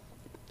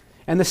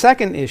 And the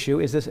second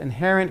issue is this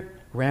inherent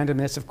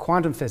randomness of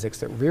quantum physics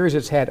that rears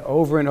its head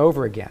over and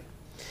over again.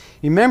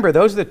 Remember,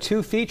 those are the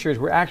two features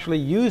we're actually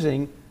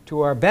using to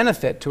our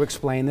benefit to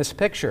explain this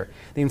picture.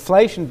 The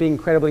inflation being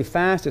incredibly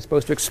fast is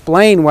supposed to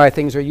explain why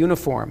things are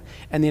uniform,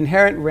 and the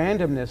inherent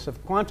randomness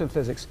of quantum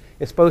physics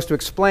is supposed to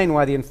explain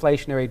why the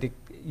inflationary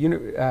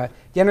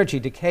energy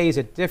decays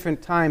at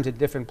different times at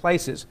different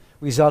places,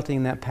 resulting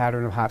in that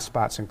pattern of hot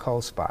spots and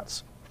cold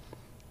spots.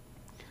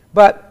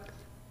 But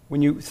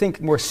when you think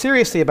more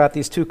seriously about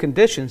these two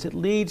conditions, it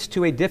leads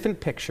to a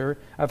different picture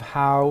of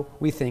how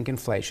we think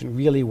inflation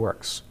really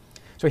works.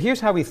 So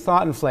here's how we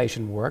thought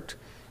inflation worked,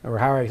 or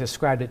how I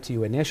described it to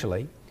you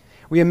initially.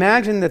 We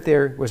imagined that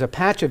there was a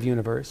patch of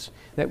universe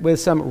that with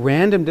some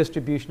random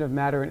distribution of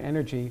matter and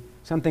energy,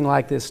 something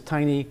like this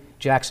tiny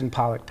Jackson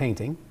Pollock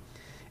painting,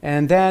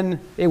 and then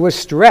it was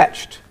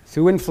stretched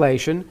through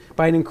inflation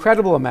by an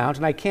incredible amount,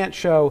 and I can't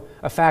show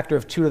a factor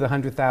of 2 to the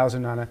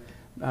 100,000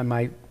 on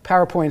my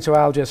PowerPoint, so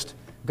I'll just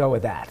go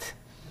with that.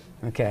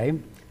 Okay?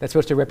 That's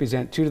supposed to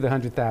represent 2 to the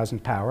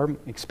 100,000 power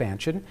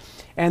expansion.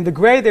 And the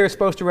gray there is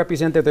supposed to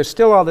represent that there's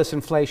still all this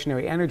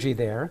inflationary energy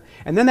there.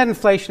 And then that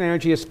inflationary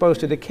energy is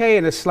supposed to decay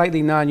in a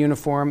slightly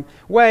non-uniform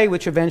way,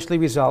 which eventually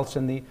results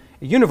in the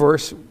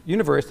universe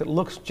that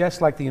looks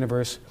just like the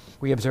universe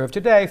we observe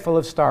today, full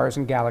of stars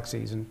and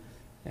galaxies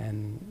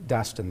and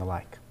dust and the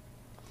like.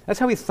 That's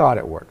how we thought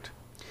it worked.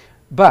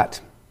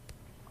 But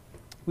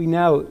we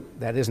know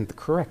that isn't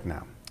correct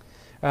now.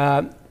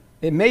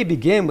 It may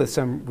begin with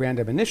some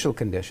random initial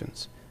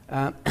conditions.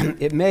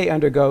 It may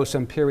undergo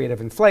some period of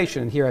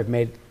inflation. And here I've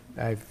made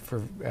it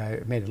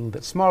a little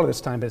bit smaller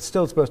this time, but it's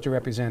still supposed to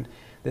represent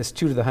this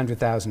 2 to the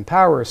 100,000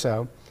 power or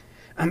so.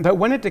 But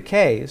when it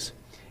decays,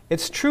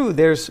 it's true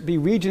there's be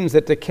regions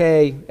that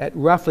decay at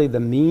roughly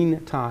the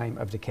mean time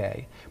of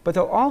decay, but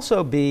there'll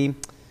also be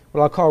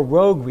what I'll call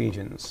rogue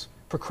regions,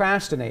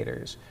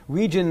 procrastinators,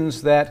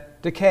 regions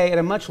that decay at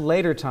a much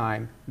later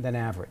time than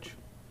average.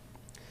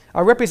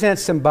 I'll represent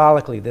it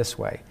symbolically this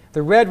way.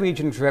 The red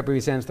region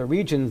represents the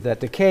region that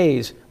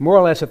decays more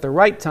or less at the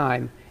right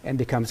time and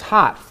becomes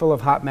hot, full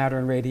of hot matter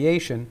and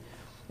radiation.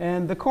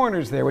 And the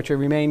corners there, which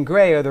remain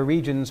gray, are the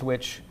regions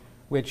which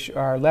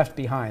are left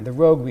behind, the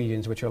rogue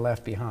regions which are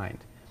left behind.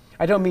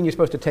 I don't mean you're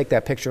supposed to take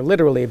that picture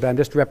literally, but I'm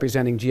just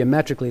representing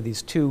geometrically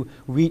these two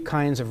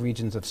kinds of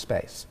regions of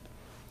space.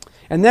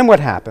 And then what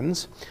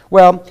happens?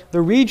 Well,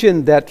 the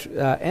region that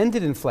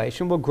ended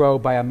inflation will grow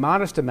by a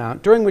modest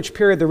amount, during which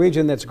period the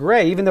region that's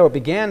gray, even though it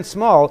began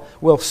small,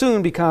 will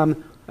soon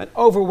become an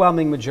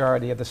overwhelming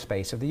majority of the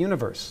space of the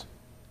universe.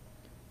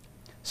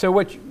 So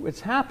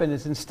what's happened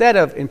is, instead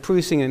of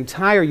producing an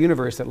entire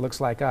universe that looks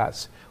like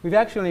us, we've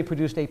actually only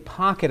produced a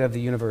pocket of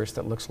the universe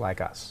that looks like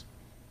us.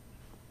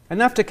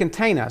 Enough to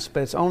contain us,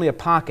 but it's only a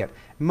pocket.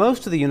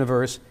 Most of the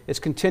universe is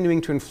continuing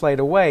to inflate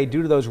away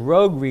due to those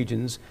rogue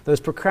regions, those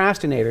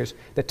procrastinators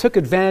that took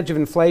advantage of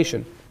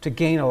inflation to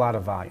gain a lot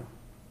of volume.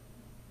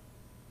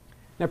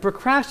 Now,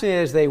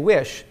 procrastinate as they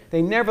wish,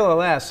 they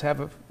nevertheless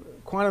have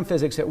quantum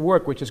physics at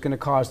work which is going to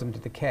cause them to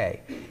decay.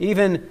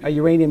 Even a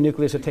uranium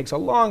nucleus that takes a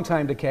long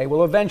time to decay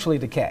will eventually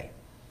decay.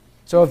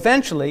 So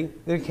eventually,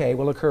 the decay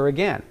will occur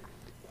again.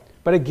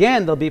 But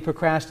again, there'll be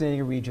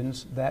procrastinating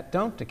regions that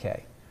don't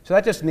decay. So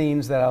that just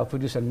means that I'll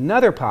produce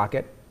another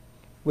pocket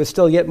with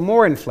still yet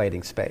more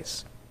inflating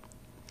space.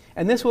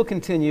 And this will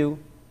continue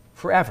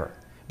forever,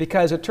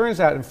 because it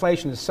turns out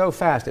inflation is so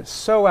fast, it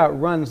so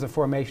outruns the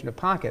formation of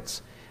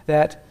pockets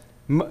that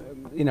the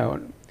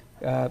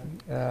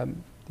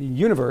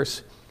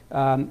universe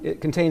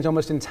it contains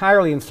almost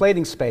entirely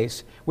inflating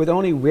space with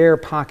only rare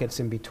pockets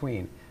in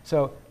between.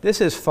 So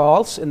this is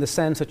false in the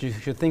sense that you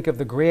should think of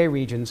the gray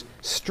regions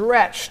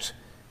stretched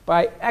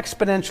by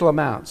exponential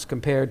amounts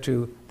compared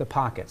to the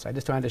pockets. I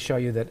just wanted to show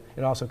you that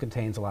it also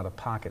contains a lot of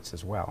pockets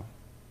as well.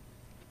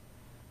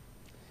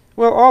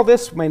 Well, all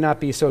this may not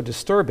be so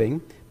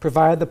disturbing,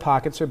 provided the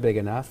pockets are big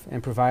enough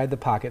and provided the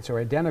pockets are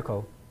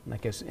identical,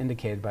 like is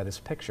indicated by this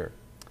picture.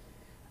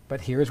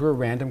 But here's where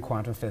random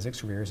quantum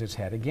physics rears its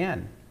head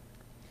again.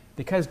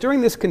 Because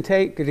during this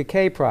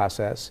decay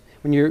process,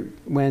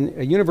 when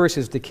a universe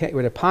is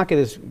when a pocket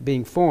is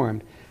being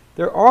formed,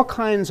 there are all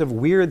kinds of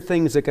weird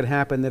things that could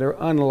happen that are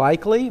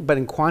unlikely, but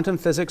in quantum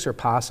physics are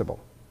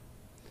possible.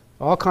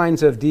 All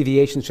kinds of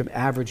deviations from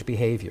average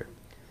behavior.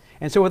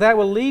 And so what that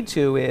will lead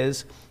to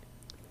is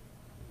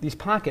these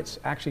pockets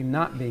actually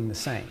not being the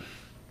same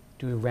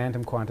due to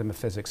random quantum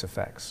physics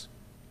effects.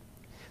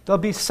 There'll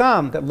be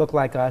some that look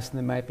like us and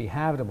they might be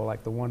habitable,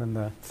 like the one in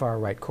the far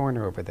right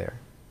corner over there.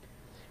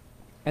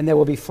 And they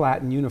will be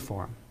flat and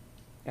uniform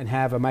and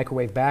have a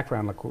microwave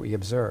background like what we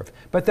observe.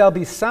 But there'll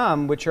be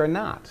some which are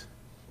not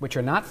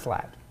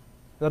flat.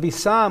 There'll be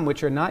some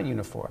which are not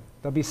uniform.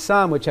 There'll be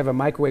some which have a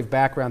microwave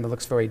background that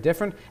looks very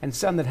different, and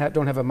some that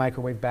don't have a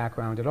microwave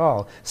background at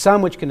all.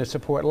 Some which can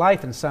support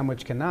life and some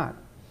which cannot.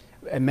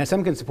 And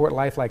some can support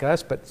life like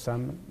us, but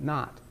some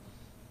not.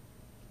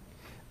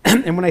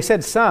 And when I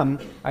said some,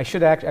 I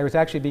was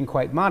actually being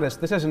quite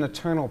modest. This is an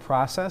eternal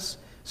process,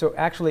 so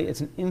actually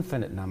it's an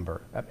infinite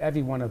number of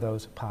every one of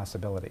those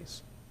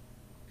possibilities.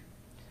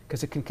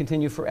 Because it can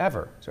continue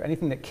forever. So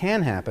anything that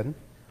can happen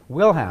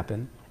will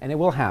happen, and it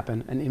will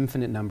happen an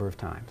infinite number of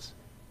times.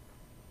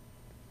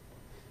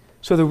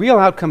 So the real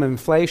outcome of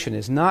inflation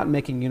is not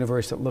making a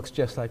universe that looks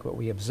just like what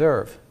we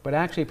observe, but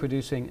actually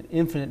producing an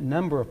infinite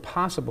number of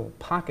possible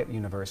pocket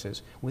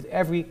universes with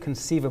every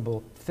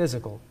conceivable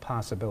physical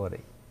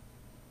possibility.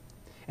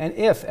 And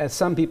if, as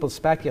some people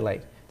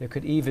speculate, there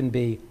could even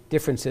be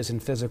differences in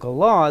physical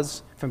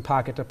laws from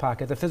pocket to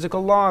pocket, the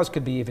physical laws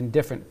could be even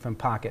different from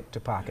pocket to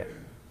pocket.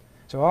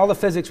 So all the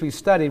physics we've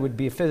studied would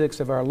be physics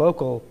of our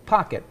local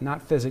pocket,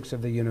 not physics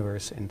of the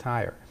universe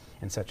entire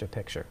in such a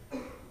picture.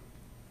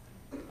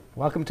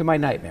 Welcome to my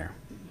nightmare.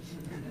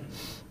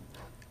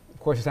 Of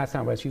course, that's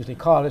not what it's usually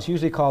called. It's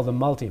usually called the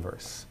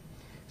multiverse.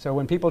 So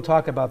when people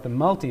talk about the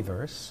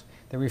multiverse,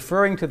 they're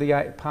referring to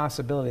the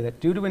possibility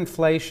that due to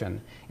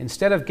inflation,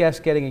 instead of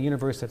getting a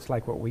universe that's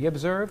like what we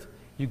observe,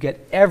 you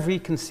get every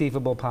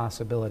conceivable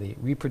possibility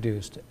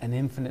reproduced an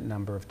infinite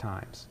number of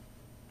times.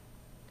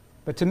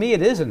 But to me,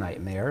 it is a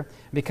nightmare,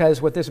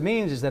 because what this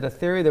means is that a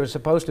theory that was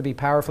supposed to be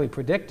powerfully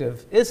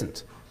predictive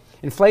isn't.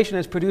 Inflation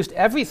has produced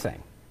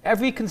everything,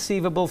 every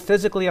conceivable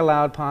physically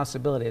allowed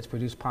possibility. It's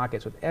produced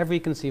pockets with every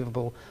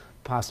conceivable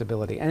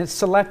possibility, and it's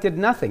selected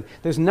nothing.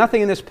 There's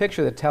nothing in this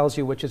picture that tells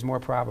you which is more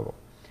probable.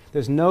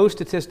 There's no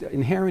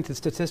inherent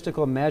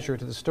statistical measure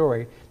to the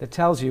story that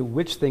tells you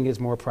which thing is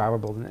more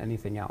probable than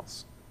anything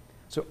else.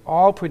 So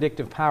all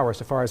predictive power,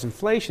 so far as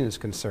inflation is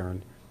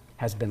concerned,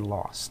 has been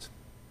lost.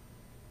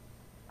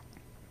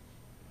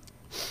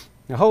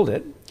 Now hold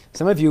it.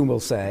 Some of you will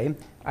say,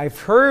 I've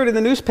heard in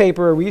the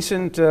newspaper a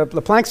recent the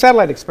Planck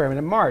satellite experiment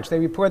in March. They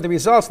reported the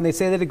results and they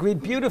say that it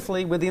agreed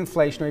beautifully with the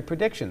inflationary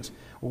predictions.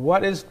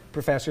 What is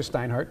Professor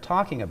Steinhardt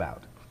talking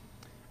about?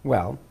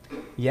 Well,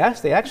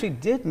 yes, they actually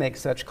did make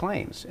such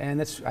claims,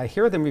 and I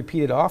hear them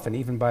repeated often,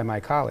 even by my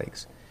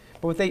colleagues.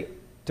 But what they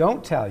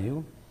don't tell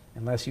you,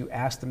 unless you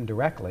ask them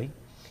directly,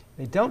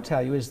 they don't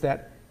tell you is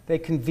that they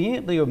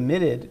conveniently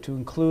omitted to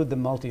include the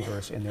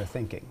multiverse in their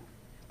thinking.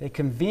 They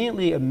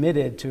conveniently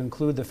omitted to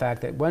include the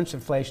fact that once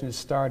inflation is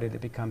started,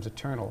 it becomes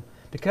eternal,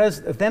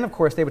 because then, of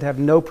course, they would have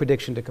no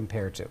prediction to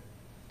compare to.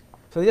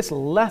 So they just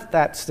left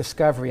that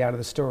discovery out of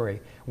the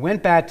story,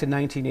 went back to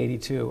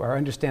 1982, our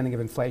understanding of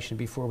inflation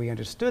before we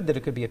understood that it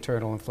could be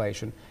eternal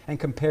inflation, and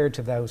compared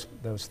to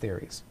those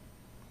theories.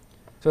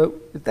 So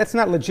that's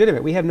not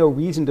legitimate. We have no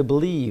reason to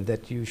believe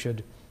that you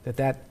should,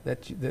 that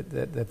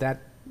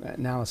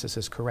analysis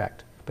is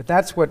correct. But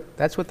that's what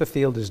the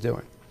field is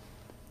doing.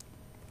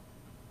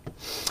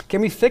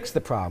 Can we fix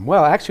the problem?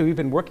 Well, actually,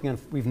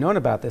 we've known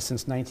about this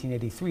since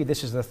 1983.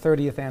 This is the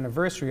 30th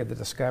anniversary of the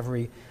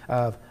discovery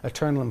of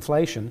eternal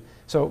inflation.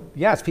 So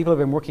yes, people have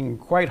been working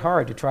quite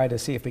hard to try to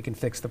see if we can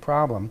fix the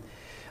problem.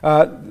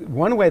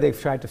 One way they've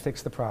tried to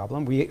fix the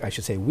problem, we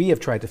have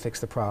tried to fix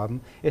the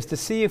problem, is to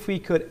see if we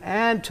could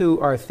add to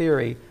our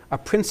theory a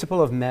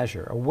principle of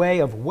measure, a way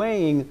of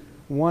weighing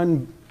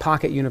one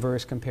pocket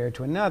universe compared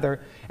to another,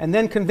 and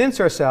then convince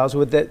ourselves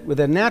with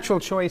a natural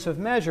choice of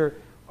measure,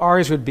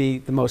 ours would be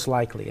the most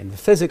likely, and the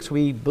physics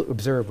we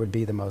observe would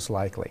be the most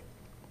likely.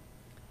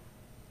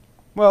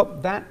 Well,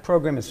 that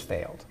program has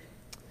failed.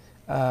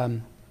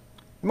 The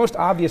most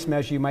obvious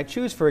measure you might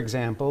choose, for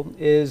example,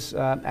 is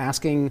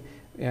asking,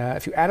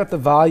 if you add up the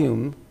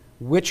volume,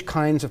 which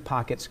kinds of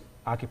pockets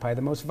occupy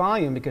the most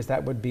volume, because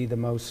that would be the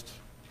most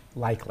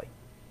likely.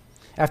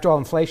 After all,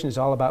 inflation is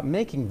all about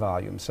making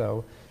volume,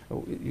 so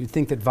you'd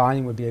think that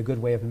volume would be a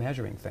good way of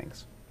measuring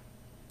things.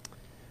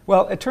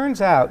 Well, it turns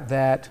out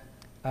that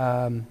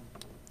our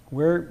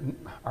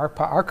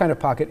kind of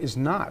pocket is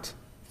not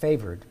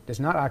favored, does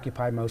not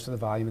occupy most of the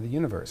volume of the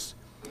universe.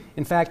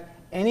 In fact,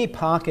 any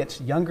pockets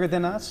younger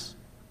than us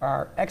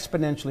are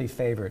exponentially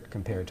favored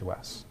compared to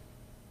us.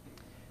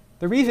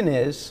 The reason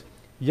is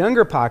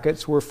younger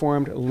pockets were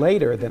formed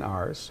later than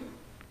ours.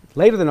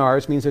 Later than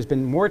ours means there's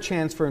been more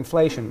chance for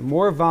inflation,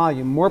 more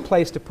volume, more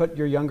place to put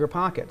your younger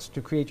pockets,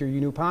 to create your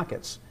new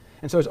pockets.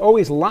 And so there's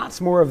always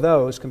lots more of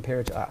those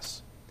compared to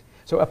us.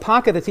 So a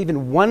pocket that's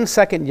even 1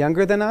 second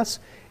younger than us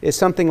is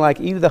something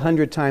like e to the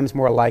 100 times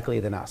more likely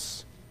than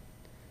us.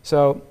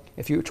 So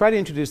if you try to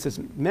introduce this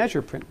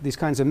this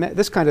kind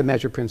of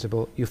measure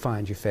principle, you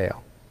find you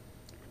fail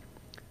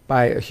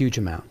by a huge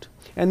amount.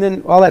 And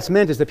then all that's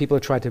meant is that people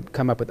have tried to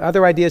come up with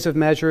other ideas of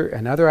measure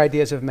and other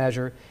ideas of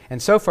measure,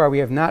 and so far we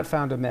have not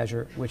found a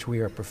measure which we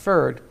are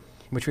preferred,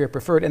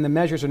 and the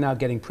measures are now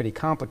getting pretty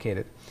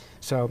complicated.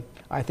 So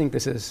I think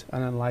this is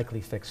an unlikely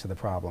fix to the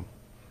problem.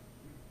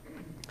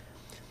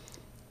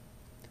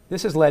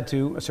 This has led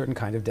to a certain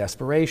kind of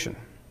desperation.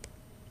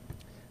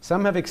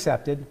 Some have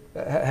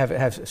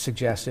have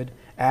suggested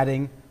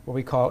adding what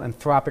we call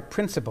anthropic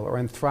principle or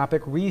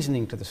anthropic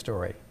reasoning to the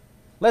story.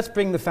 Let's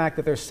bring the fact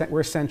that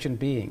we're sentient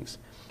beings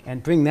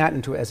and bring that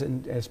into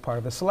as part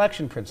of the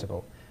selection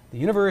principle. The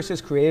universe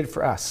is created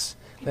for us.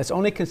 Let's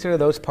only consider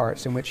those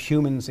parts in which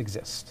humans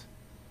exist.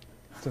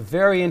 It's a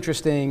very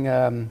interesting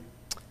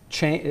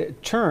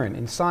turn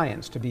in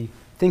science to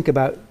think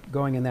about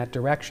going in that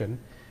direction.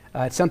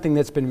 It's something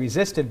that's been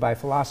resisted by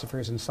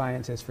philosophers and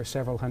scientists for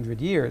several hundred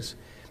years,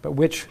 but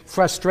which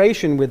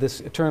frustration with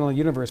this eternal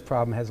universe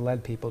problem has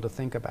led people to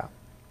think about.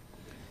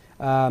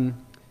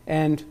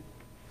 And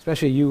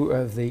especially you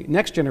of the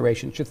next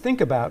generation should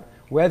think about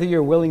whether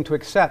you're willing to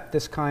accept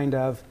this kind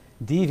of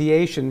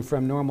deviation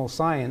from normal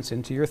science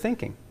into your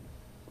thinking.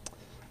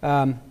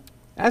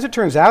 As it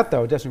turns out,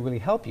 though, it doesn't really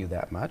help you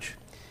that much.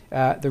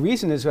 The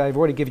reason is I've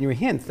already given you a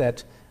hint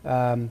that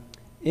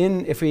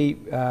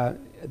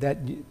that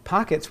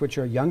pockets which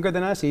are younger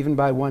than us, even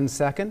by 1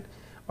 second,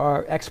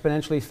 are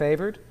exponentially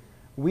favored.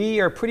 We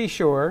are pretty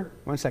sure,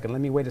 1 second,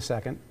 let me wait a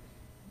second.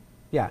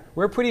 Yeah,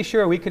 we're pretty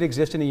sure we could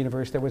exist in a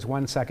universe that was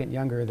 1 second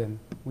younger than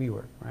we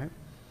were, right?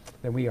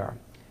 Than we are.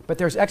 But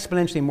there's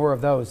exponentially more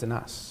of those than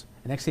us,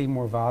 and actually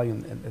more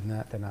volume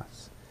than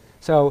us.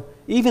 So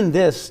even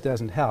this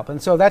doesn't help.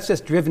 And so that's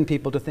just driven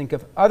people to think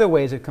of other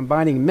ways of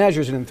combining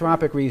measures and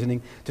anthropic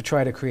reasoning to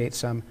try to create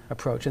some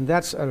approach. And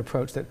that's an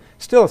approach that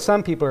still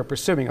some people are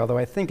pursuing, although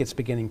I think it's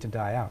beginning to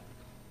die out.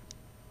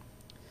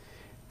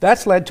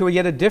 That's led to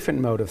yet a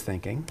different mode of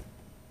thinking.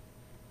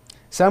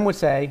 Some would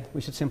say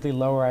we should simply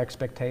lower our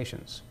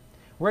expectations.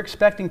 We're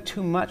expecting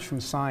too much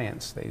from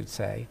science, they would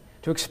say,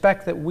 to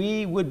expect that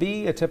we would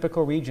be a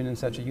typical region in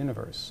such a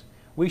universe.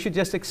 We should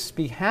just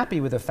be happy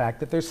with the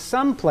fact that there's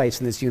some place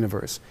in this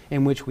universe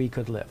in which we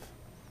could live.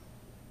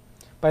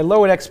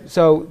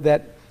 So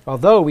that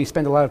although we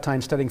spend a lot of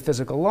time studying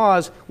physical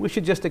laws, we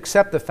should just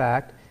accept the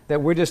fact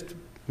that we're just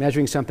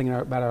measuring something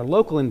about our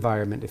local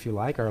environment, if you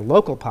like, our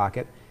local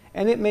pocket,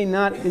 and it may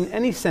not in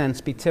any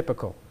sense be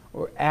typical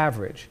or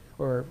average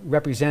or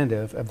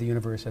representative of the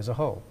universe as a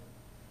whole.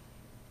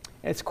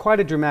 It's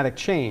quite a dramatic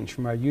change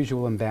from our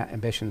usual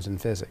ambitions in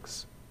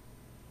physics.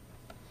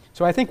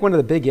 So I think one of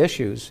the big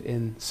issues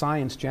in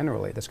science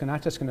generally that's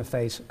not just going to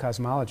face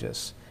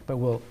cosmologists, but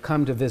will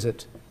come to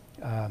visit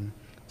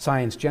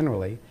science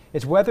generally,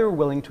 is whether we're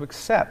willing to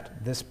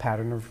accept this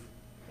pattern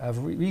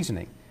of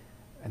reasoning.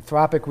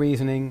 Anthropic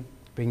reasoning,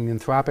 bringing the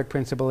anthropic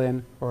principle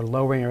in, or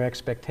lowering our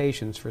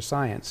expectations for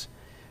science,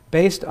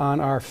 based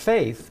on our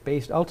faith,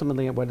 based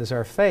ultimately on what is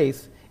our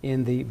faith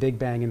in the Big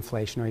Bang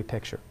inflationary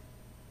picture.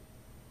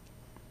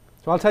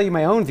 So I'll tell you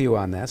my own view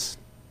on this.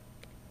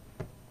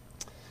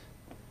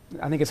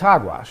 I think it's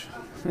hogwash.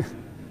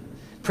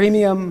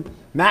 Premium,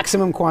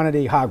 maximum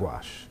quantity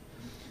hogwash.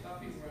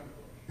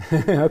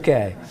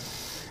 Okay.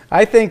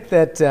 I think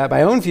that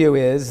my own view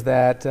is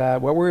that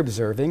what we're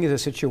observing is a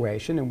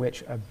situation in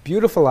which a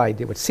beautiful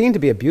idea, what seemed to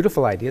be a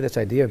beautiful idea, this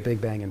idea of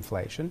Big Bang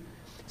inflation,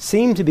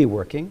 seemed to be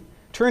working,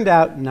 turned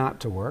out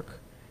not to work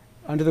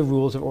under the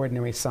rules of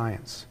ordinary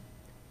science.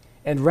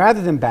 And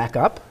rather than back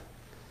up,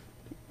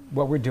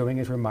 what we're doing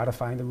is we're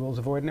modifying the rules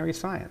of ordinary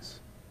science.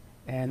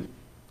 And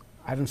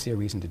I don't see a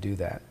reason to do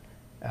that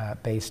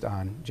based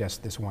on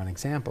just this one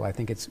example. I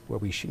think it's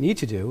what we need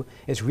to do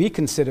is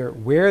reconsider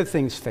where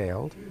things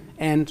failed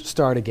and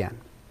start again.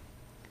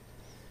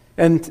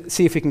 And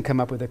see if we can come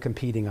up with a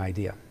competing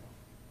idea.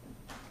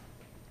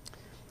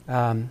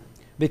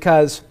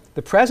 Because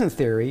the present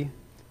theory,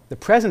 the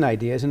present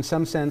idea is in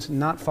some sense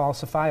not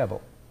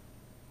falsifiable.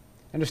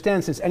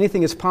 Understand, since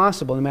anything is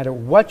possible, no matter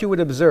what you would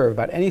observe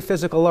about any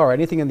physical law or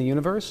anything in the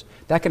universe,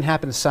 that can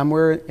happen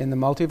somewhere in the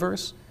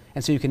multiverse,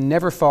 and so you can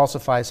never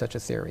falsify such a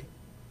theory.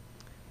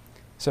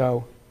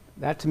 So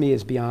that to me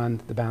is beyond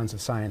the bounds of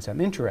science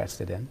I'm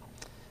interested in.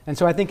 And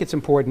so I think it's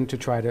important to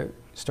try to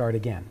start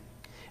again.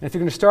 And if you're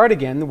going to start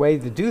again, the way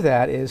to do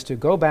that is to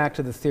go back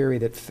to the theory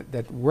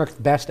that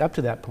worked best up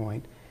to that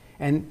point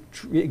and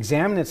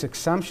examine its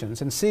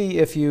assumptions and see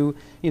if you're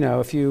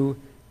going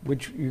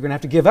to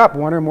have to give up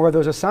one or more of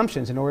those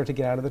assumptions in order to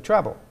get out of the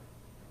trouble.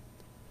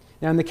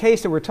 Now, in the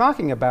case that we're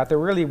talking about, there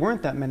really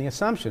weren't that many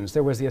assumptions.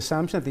 There was the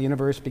assumption that the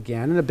universe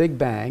began in a Big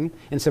Bang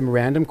in some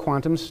random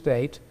quantum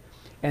state,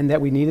 and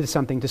that we needed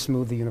something to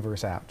smooth the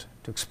universe out,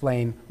 to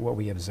explain what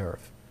we observe.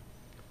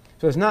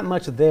 So there's not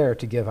much there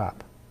to give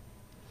up.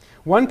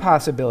 One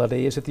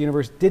possibility is that the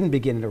universe didn't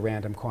begin in a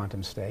random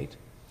quantum state,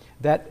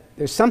 that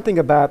there's something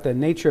about the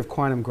nature of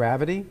quantum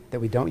gravity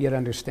that we don't yet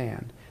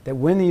understand, that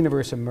when the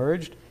universe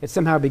emerged, it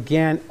somehow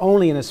began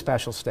only in a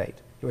special state.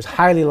 It was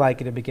highly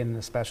likely to begin in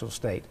a special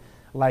state,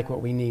 like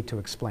what we need to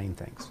explain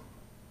things.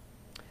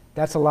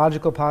 That's a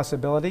logical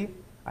possibility.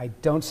 I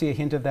don't see a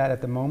hint of that at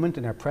the moment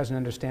in our present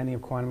understanding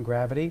of quantum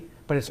gravity,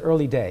 but it's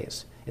early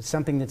days. It's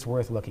something that's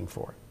worth looking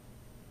for.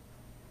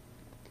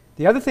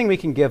 The other thing we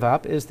can give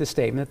up is the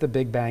statement that the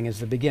Big Bang is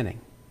the beginning.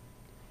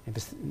 If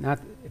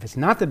it's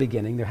not the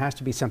beginning, there has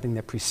to be something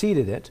that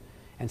preceded it.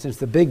 And since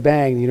the Big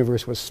Bang, the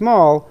universe was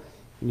small,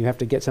 and you have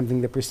to get something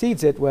that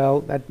precedes it,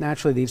 well, that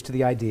naturally leads to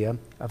the idea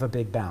of a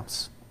big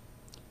bounce.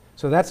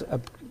 So that's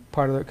a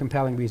part of the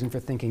compelling reason for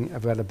thinking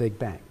about a Big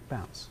Bang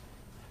bounce.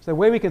 So the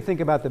way we can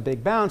think about the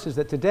big bounce is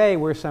that today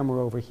we're somewhere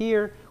over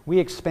here. We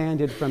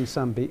expanded from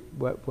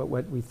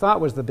what we thought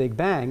was the Big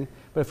Bang.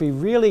 But if we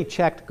really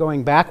checked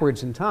going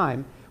backwards in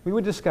time, we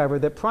would discover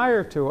that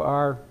prior to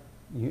our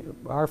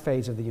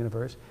phase of the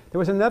universe, there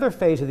was another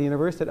phase of the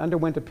universe that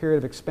underwent a period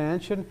of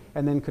expansion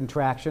and then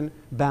contraction,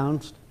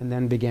 bounced, and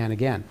then began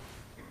again.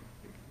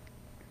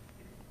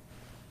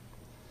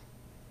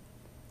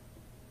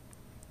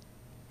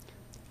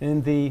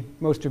 In the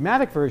most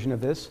dramatic version of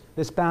this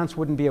bounce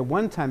wouldn't be a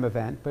one-time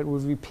event, but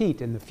would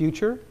repeat in the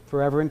future,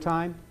 forever in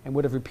time, and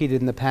would have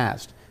repeated in the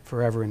past,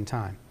 forever in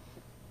time.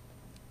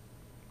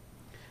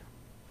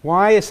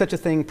 Why is such a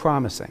thing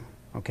promising?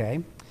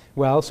 Okay.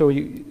 Well, so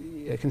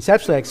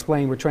conceptually I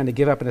explained we're trying to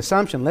give up an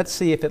assumption. Let's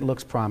see if it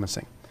looks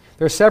promising.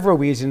 There are several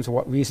reasons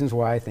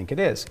why I think it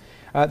is.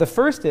 The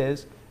first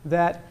is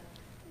that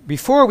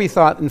before we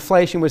thought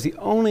inflation was the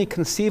only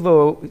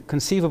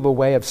conceivable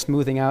way of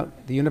smoothing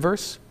out the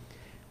universe,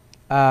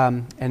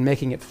 and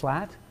making it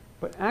flat.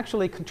 But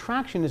actually,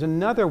 contraction is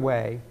another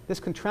way, this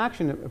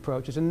contraction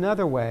approach is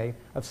another way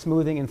of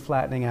smoothing and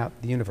flattening out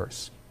the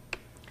universe.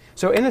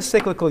 So in a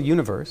cyclical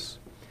universe,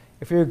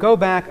 if we go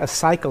back a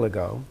cycle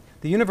ago,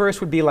 the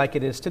universe would be like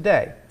it is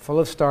today, full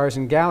of stars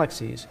and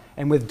galaxies,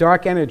 and with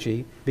dark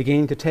energy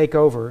beginning to take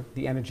over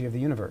the energy of the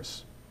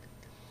universe.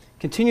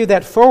 Continue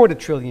that forward 1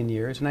 trillion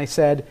years, and I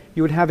said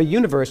you would have a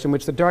universe in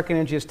which the dark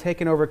energy is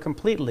taken over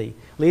completely,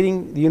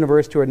 leading the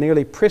universe to a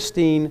nearly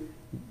pristine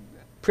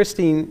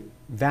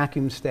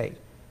vacuum state.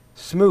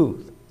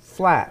 Smooth,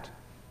 flat,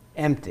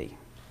 empty,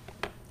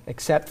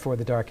 except for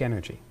the dark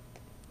energy.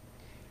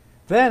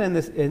 Then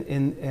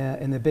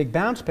in the big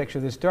bounce picture,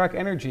 this dark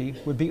energy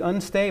would be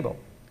unstable.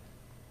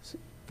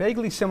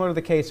 Vaguely similar to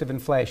the case of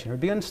inflation. It would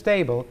be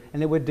unstable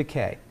and it would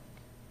decay.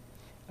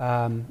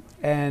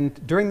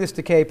 And during this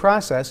decay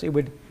process, it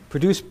would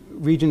produce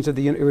regions of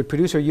it would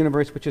produce a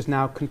universe which is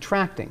now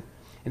contracting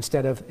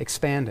instead of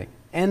expanding.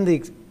 End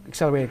the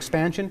accelerated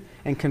expansion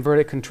and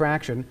converted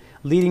contraction,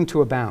 leading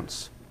to a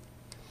bounce.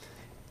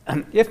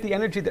 If the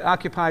energy that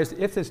occupies,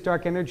 if this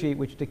dark energy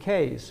which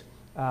decays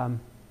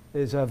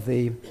is of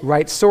the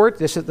right sort,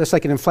 this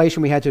like in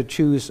inflation we had to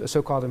choose a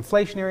so-called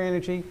inflationary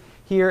energy.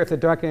 Here, if the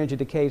dark energy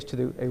decays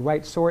to a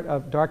right sort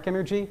of dark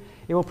energy,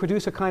 it will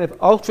produce a kind of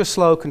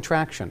ultra-slow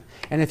contraction.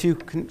 And if you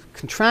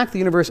contract the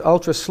universe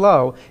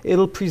ultra-slow,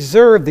 it'll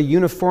preserve the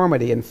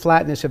uniformity and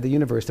flatness of the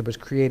universe that was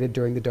created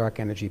during the dark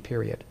energy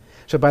period.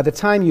 So by the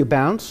time you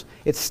bounce,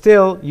 it's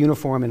still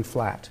uniform and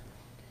flat.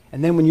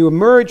 And then when you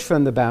emerge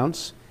from the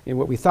bounce, in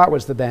what we thought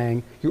was the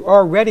bang, you're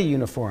already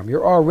uniform,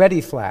 you're already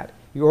flat.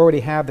 You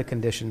already have the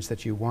conditions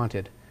that you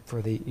wanted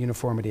for the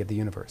uniformity of the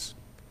universe.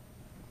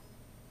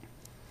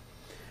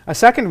 A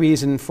second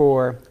reason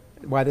for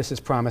why this is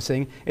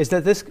promising is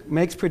that this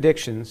makes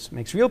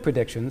real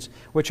predictions,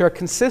 which are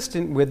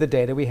consistent with the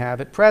data we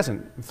have at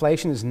present.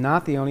 Inflation is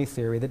not the only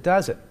theory that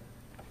does it,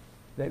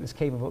 that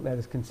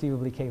is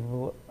conceivably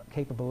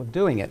capable of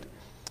doing it.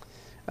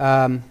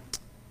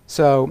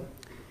 So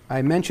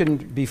I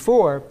mentioned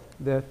before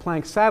the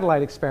Planck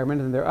satellite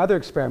experiment, and there are other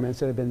experiments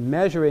that have been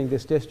measuring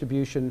this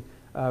distribution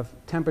of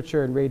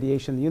temperature and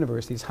radiation in the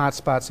universe, these hot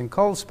spots and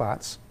cold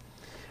spots.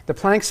 The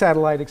Planck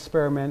satellite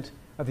experiment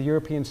of the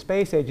European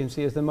Space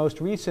Agency is the most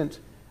recent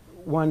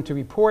one to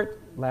report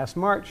last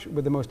March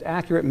with the most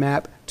accurate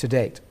map to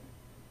date.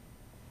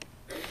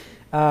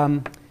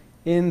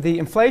 In the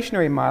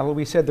inflationary model,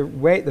 we said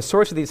the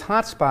source of these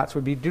hot spots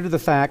would be due to the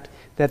fact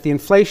that the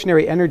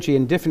inflationary energy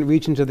in different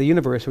regions of the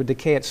universe would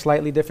decay at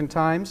slightly different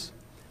times.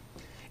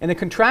 In a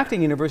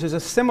contracting universe, there's a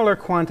similar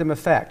quantum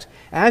effect.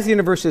 As the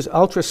universe is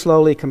ultra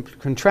slowly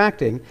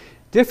contracting,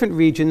 different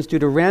regions, due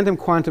to random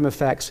quantum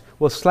effects,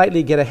 will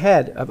slightly get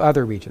ahead of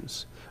other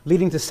regions,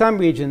 leading to some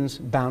regions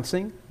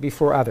bouncing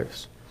before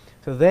others.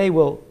 So they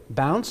will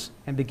bounce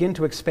and begin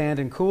to expand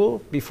and cool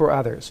before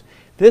others.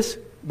 This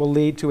will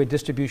lead to a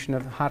distribution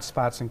of hot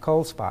spots and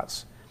cold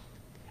spots.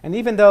 And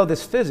even though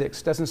this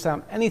physics doesn't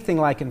sound anything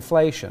like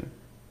inflation,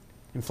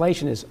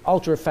 inflation is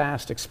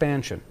ultra-fast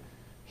expansion.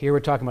 Here we're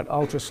talking about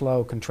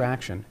ultra-slow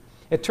contraction.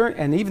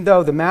 And even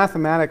though the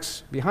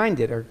mathematics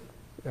behind it are,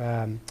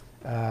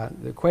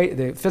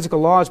 the physical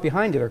laws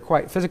behind it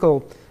are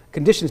physical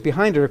conditions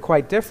behind it are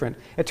quite different,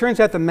 it turns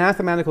out the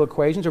mathematical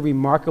equations are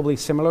remarkably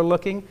similar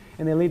looking,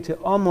 and they lead to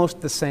almost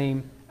the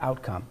same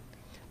outcome,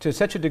 to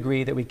such a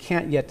degree that we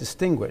can't yet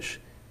distinguish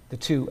the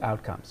two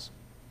outcomes.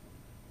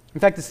 In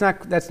fact,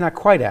 that's not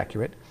quite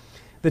accurate.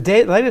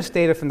 The latest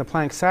data from the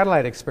Planck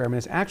satellite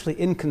experiment is actually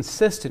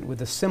inconsistent with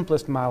the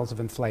simplest models of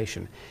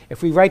inflation.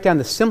 If we write down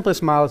the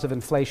simplest models of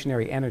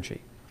inflationary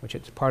energy, which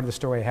is part of the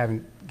story I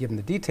haven't given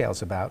the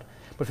details about,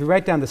 but if we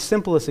write down the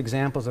simplest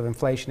examples of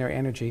inflationary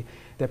energy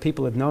that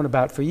people have known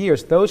about for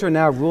years, those are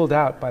now ruled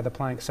out by the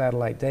Planck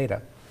satellite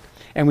data.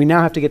 And we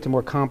now have to get to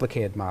more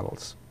complicated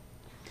models.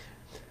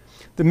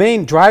 The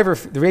main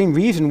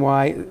reason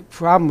why the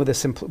problem with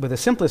the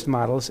simplest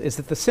models is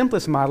that the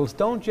simplest models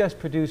don't just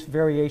produce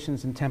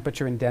variations in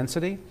temperature and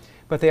density,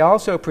 but they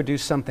also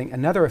produce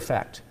another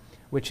effect,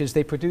 which is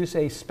they produce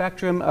a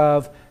spectrum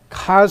of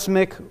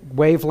cosmic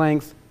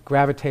wavelength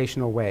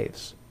gravitational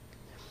waves.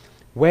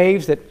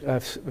 Waves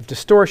of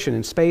distortion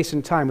in space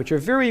and time, which are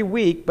very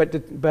weak, but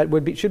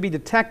should be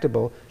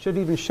detectable, should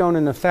have even shown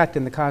an effect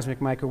in the cosmic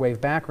microwave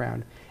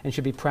background, and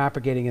should be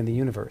propagating in the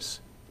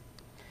universe.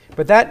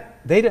 But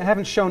they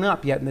haven't shown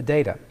up yet in the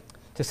data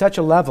to such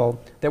a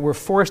level that we're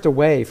forced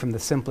away from the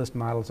simplest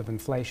models of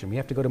inflation. We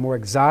have to go to more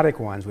exotic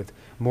ones with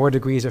more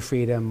degrees of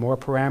freedom, more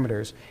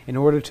parameters, in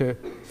order to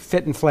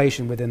fit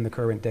inflation within the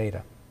current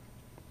data.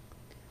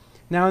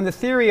 Now, in the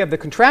theory of the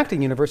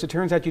contracting universe, it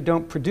turns out you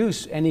don't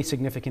produce any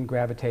significant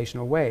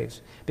gravitational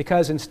waves,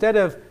 because instead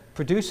of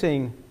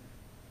producing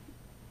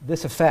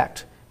this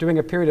effect during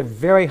a period of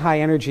very high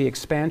energy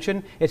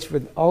expansion, it's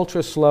with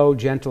ultra slow,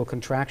 gentle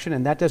contraction,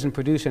 and that doesn't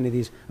produce any of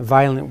these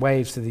violent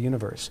waves through the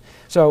universe.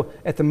 So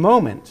at the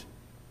moment,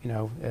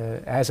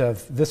 as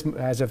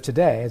of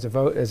today, as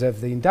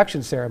of the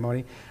induction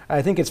ceremony,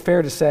 I think it's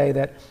fair to say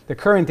that the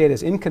current data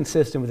is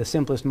inconsistent with the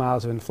simplest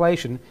models of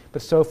inflation,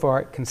 but so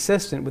far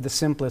consistent with the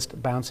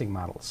simplest bouncing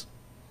models.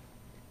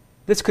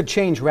 This could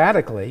change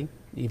radically,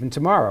 even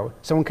tomorrow.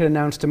 Someone could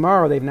announce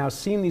tomorrow they've now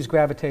seen these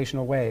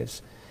gravitational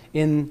waves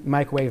in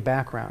microwave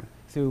background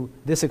through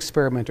this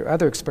experiment or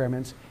other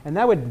experiments, and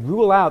that would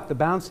rule out the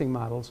bouncing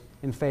models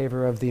in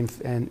favor of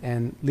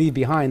and leave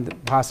behind the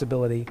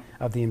possibility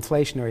of the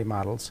inflationary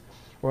models,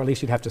 or at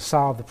least you'd have to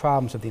solve the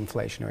problems of the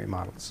inflationary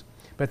models.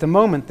 But at the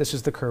moment, this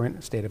is the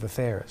current state of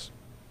affairs.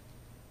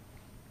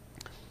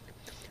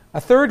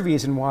 A third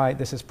reason why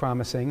this is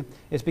promising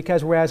is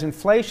because whereas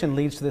inflation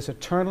leads to this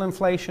eternal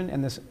inflation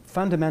and this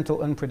fundamental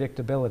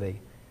unpredictability,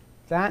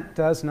 that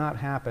does not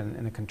happen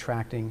in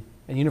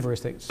a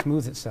universe that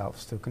smooths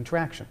itself through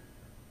contraction.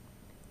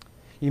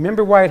 You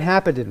remember why it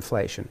happened in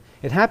inflation.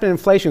 It happened in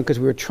inflation because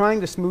we were trying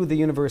to smooth the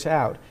universe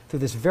out through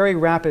this very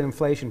rapid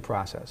inflation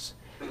process.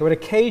 There would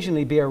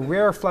occasionally be a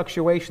rare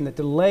fluctuation that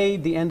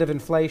delayed the end of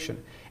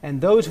inflation. And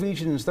those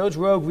regions, those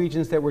rogue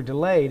regions that were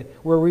delayed,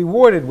 were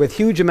rewarded with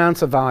huge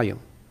amounts of volume.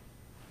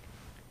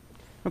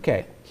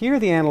 Okay, here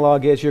the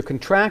analog is you're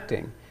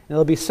contracting, and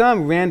there'll be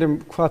some random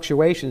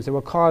fluctuations that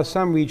will cause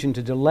some region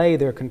to delay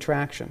their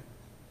contraction,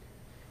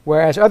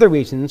 whereas other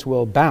regions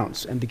will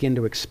bounce and begin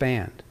to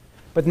expand.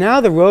 But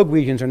now the rogue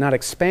regions are not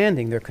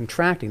expanding, they're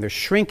contracting, they're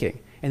shrinking,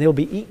 and they'll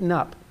be eaten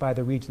up by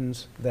the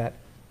regions that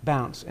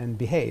bounce and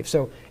behave.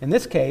 So in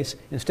this case,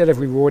 instead of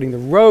rewarding the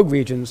rogue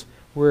regions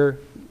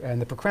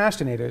and the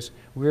procrastinators,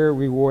 we're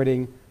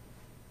rewarding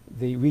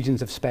the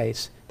regions of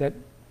space that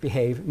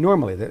behave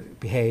normally, that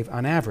behave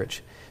on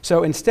average.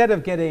 So instead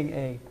of getting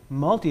a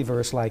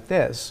multiverse like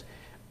this,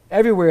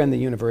 everywhere in the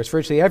universe,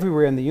 virtually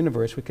everywhere in the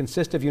universe, would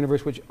consist of a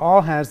universe which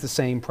all has the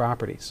same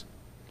properties.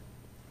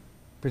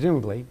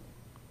 Presumably,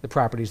 the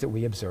properties that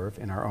we observe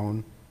in our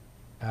own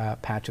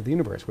patch of the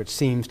universe, which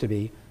seems to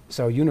be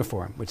so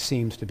uniform, which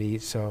seems to be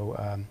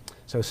so,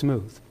 so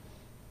smooth.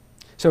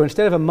 So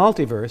instead of a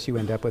multiverse, you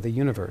end up with a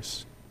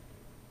universe.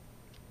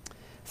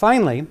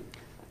 Finally,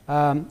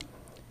 and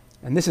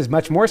this is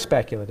much more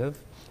speculative,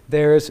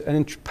 there's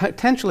a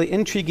potentially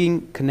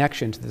intriguing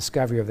connection to the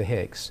discovery of the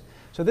Higgs.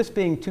 So this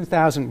being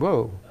 2000,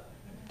 whoa,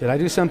 did I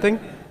do something?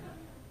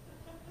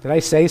 Did I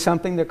say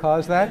something that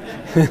caused that?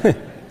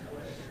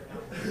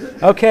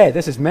 Okay,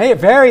 this is a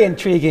very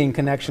intriguing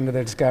connection to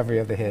the discovery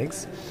of the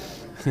Higgs.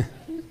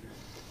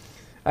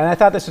 And I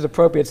thought this was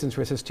appropriate since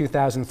this is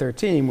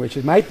 2013, which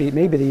it might be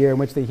maybe the year in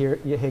which the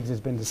Higgs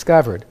has been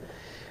discovered.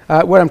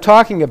 What I'm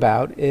talking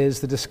about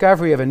is the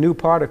discovery of a new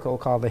particle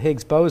called the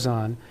Higgs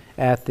boson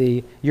at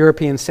the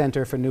European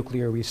Center for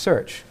Nuclear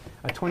Research,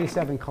 a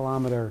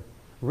 27-kilometer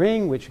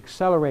ring which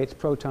accelerates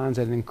protons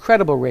at an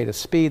incredible rate of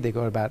speed. They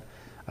go about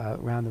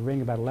around the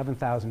ring about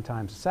 11,000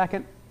 times a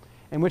second,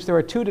 in which there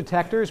are two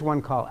detectors,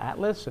 one called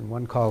ATLAS and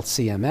one called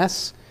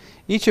CMS,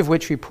 each of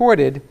which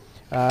reported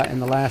in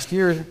the last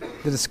year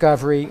the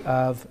discovery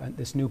of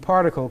this new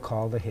particle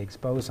called the Higgs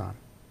boson.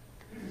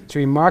 It's a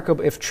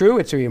remarkable, if true,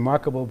 it's a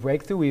remarkable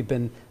breakthrough.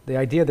 The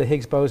idea of the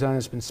Higgs boson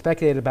has been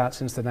speculated about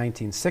since the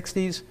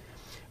 1960s,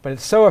 but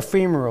it's so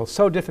ephemeral,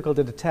 so difficult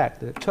to detect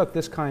that it took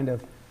this kind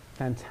of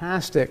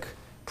fantastic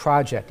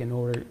project in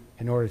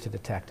order to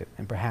detect it,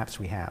 and perhaps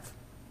we have.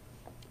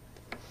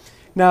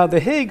 Now, the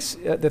Higgs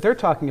that they're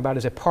talking about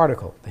is a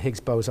particle. The Higgs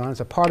boson is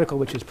a particle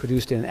which is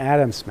produced in an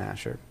atom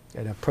smasher,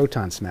 in a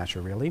proton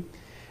smasher, really.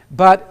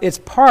 But it's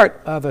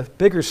part of a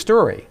bigger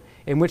story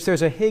in which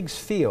there's a Higgs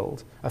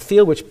field, a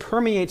field which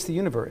permeates the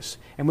universe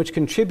and which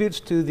contributes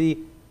to the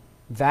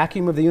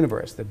vacuum of the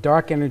universe, the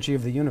dark energy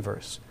of the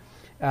universe,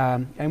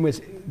 and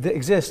which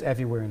exists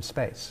everywhere in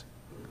space.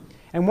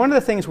 And one of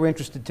the things we're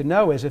interested to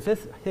know is if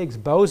this Higgs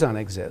boson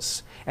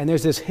exists and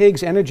there's this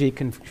Higgs energy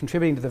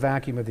contributing to the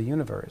vacuum of the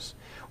universe,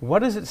 what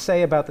does it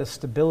say about the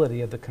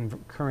stability of the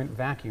current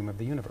vacuum of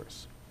the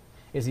universe?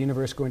 Is the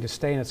universe going to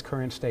stay in its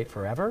current state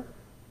forever,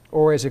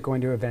 or is it going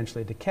to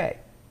eventually decay?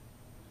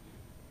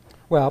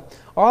 Well,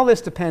 all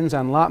this depends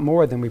on a lot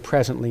more than we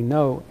presently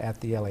know at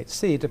the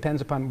LHC. It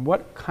depends upon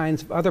what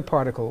kinds of other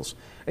particles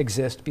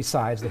exist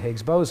besides the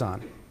Higgs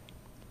boson.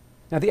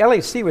 Now, the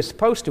LHC was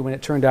supposed to, when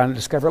it turned on, to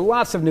discover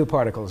lots of new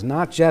particles,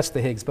 not just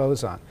the Higgs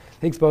boson.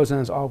 The Higgs boson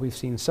is all we've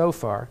seen so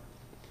far.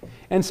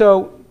 And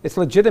so it's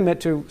legitimate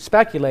to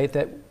speculate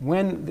that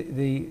when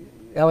the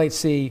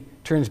LHC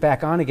turns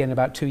back on again in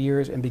about 2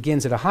 years and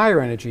begins at a higher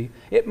energy,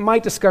 it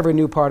might discover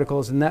new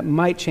particles, and that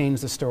might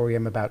change the story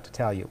I'm about to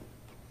tell you.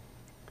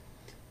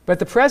 But at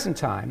the present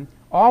time,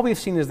 all we've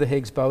seen is the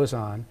Higgs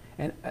boson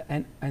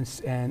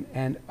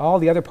and all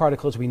the other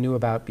particles we knew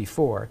about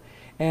before.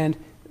 And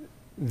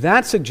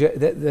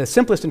the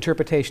simplest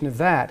interpretation of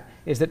that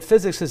is that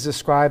physics is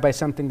described by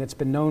something that's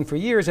been known for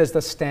years as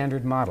the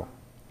Standard Model.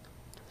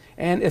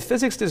 And if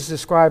physics is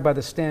described by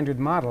the Standard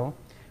Model,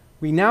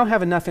 we now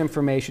have enough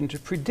information to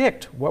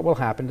predict what will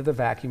happen to the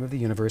vacuum of the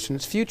universe in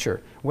its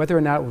future, whether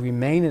or not it will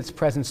remain in its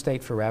present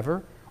state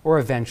forever or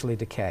eventually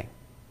decay.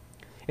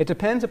 It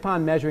depends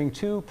upon measuring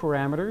two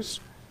parameters.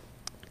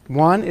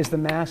 One is the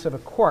mass of a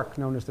quark,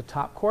 known as the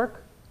top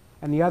quark,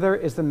 and the other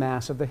is the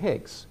mass of the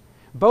Higgs.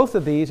 Both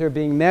of these are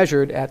being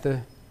measured at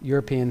the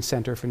European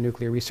Center for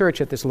Nuclear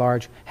Research at this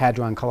Large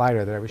Hadron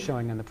Collider that I was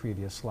showing on the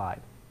previous slide.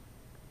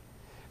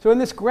 So in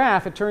this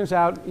graph, it turns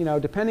out,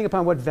 depending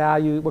upon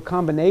what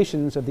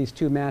combinations of these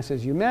two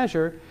masses you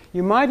measure,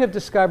 you might have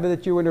discovered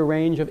that you were in a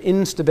range of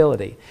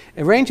instability.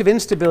 A range of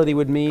instability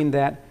would mean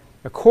that,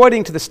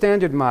 according to the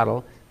Standard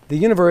Model, the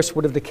universe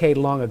would have decayed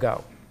long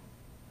ago.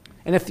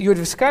 And if you had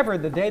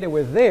discovered the data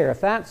was there,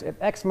 if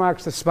X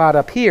marks the spot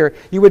up here,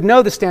 you would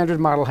know the Standard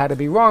Model had to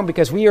be wrong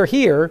because we are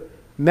here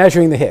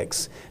measuring the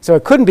Higgs. So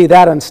it couldn't be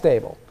that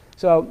unstable.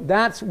 So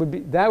that would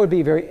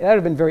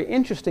have been very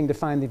interesting to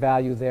find the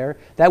value there.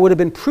 That would have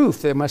been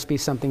proof there must be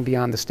something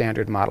beyond the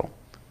Standard Model.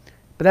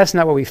 But that's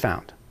not what we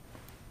found.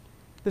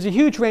 There's a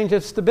huge range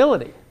of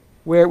stability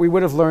where we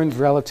would have learned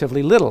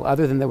relatively little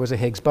other than there was a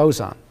Higgs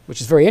boson,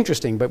 which is very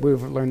interesting, but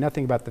we've learned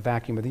nothing about the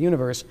vacuum of the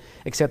universe,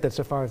 except that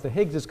so far as the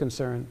Higgs is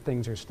concerned,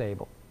 things are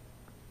stable.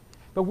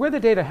 But where the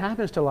data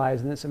happens to lie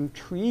is in this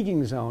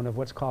intriguing zone of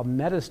what's called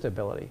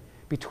metastability,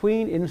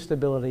 between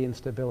instability and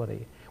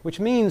stability, which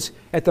means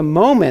at the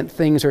moment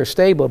things are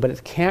stable, but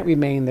it can't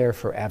remain there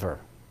forever.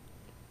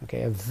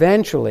 Okay,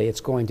 eventually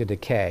it's going to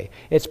decay.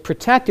 It's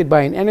protected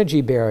by an energy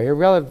barrier, a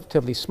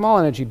relatively small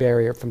energy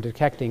barrier from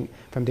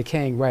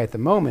decaying right at the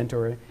moment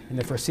or in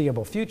the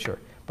foreseeable future,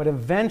 but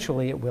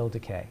eventually it will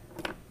decay.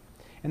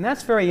 And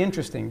that's very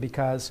interesting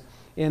because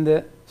in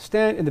the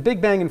Big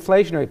Bang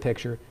inflationary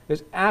picture,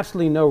 there's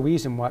absolutely no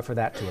reason for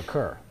that to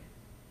occur.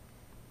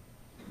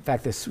 In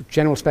fact, this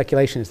general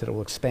speculation is that it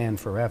will expand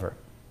forever.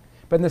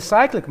 But in the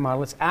cyclic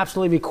model, it's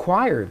absolutely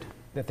required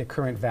that the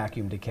current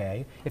vacuum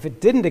decay. If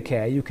it didn't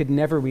decay, you could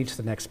never reach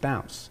the next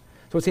bounce.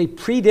 So it's a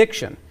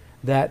prediction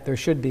that there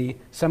should be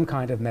some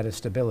kind of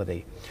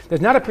metastability.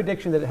 There's not a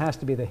prediction that it has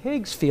to be the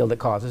Higgs field that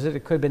causes it.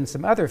 It could have been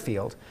some other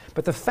field.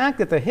 But the fact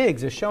that the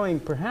Higgs is showing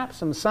perhaps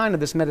some sign of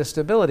this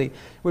metastability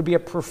would be a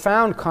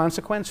profound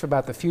consequence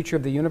about the future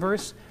of the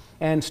universe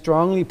and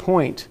strongly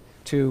point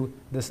to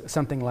this,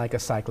 something like a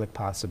cyclic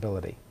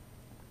possibility.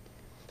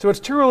 So it's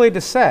too early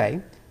to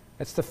say.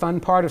 That's the fun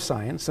part of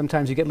science.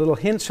 Sometimes you get little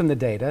hints from the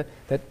data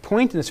that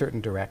point in a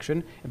certain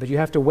direction, but you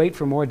have to wait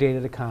for more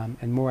data to come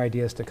and more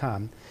ideas to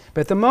come.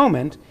 But at the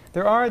moment,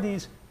 there are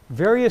these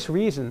various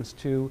reasons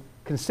to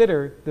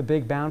consider the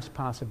big bounce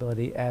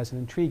possibility as an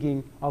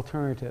intriguing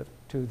alternative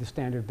to the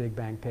standard Big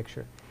Bang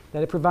picture.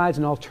 That it provides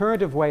an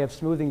alternative way of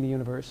smoothing the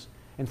universe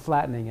and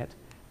flattening it.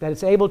 That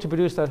it's able to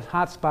produce those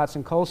hot spots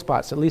and cold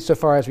spots, at least so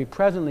far as we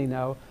presently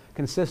know,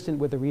 consistent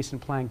with the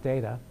recent Planck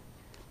data.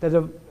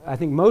 That I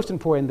think most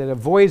important, that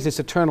avoids this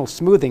eternal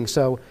smoothing,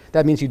 so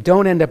that means you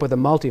don't end up with a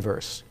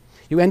multiverse.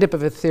 You end up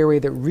with a theory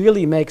that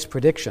really makes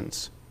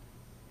predictions,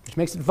 which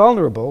makes it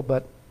vulnerable,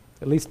 but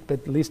at least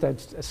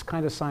that's a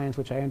kind of science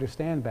which I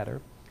understand better.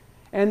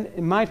 And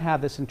it might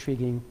have this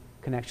intriguing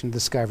connection to the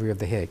discovery of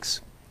the Higgs.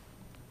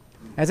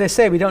 As I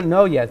say, we don't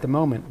know yet at the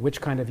moment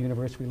which kind of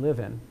universe we live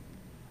in.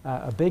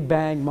 A Big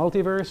Bang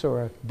multiverse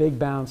or a Big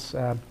Bounce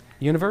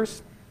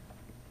universe.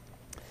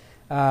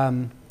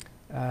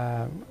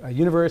 A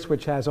universe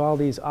which has all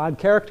these odd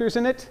characters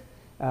in it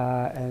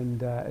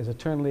and is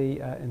eternally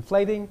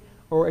inflating,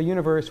 or a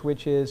universe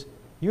which is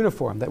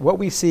uniform, that what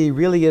we see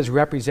really is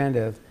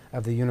representative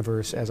of the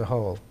universe as a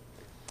whole.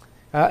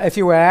 If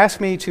you were to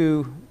ask me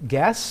to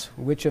guess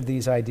which of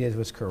these ideas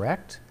was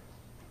correct,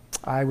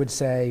 I would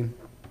say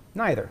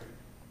neither.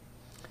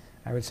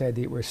 I would say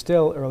that we're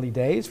still early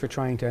days for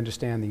trying to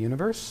understand the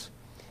universe,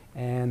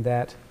 and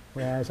that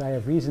whereas I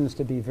have reasons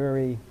to be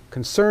very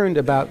concerned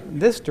about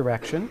this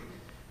direction,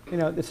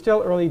 it's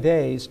still early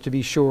days to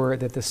be sure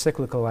that the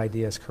cyclical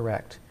idea is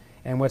correct.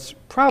 And what's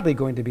probably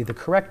going to be the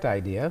correct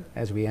idea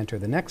as we enter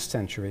the next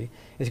century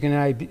is going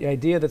to be an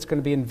idea that's going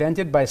to be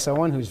invented by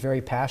someone who's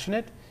very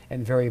passionate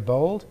and very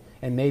bold,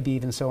 and maybe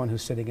even someone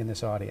who's sitting in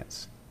this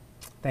audience.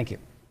 Thank you.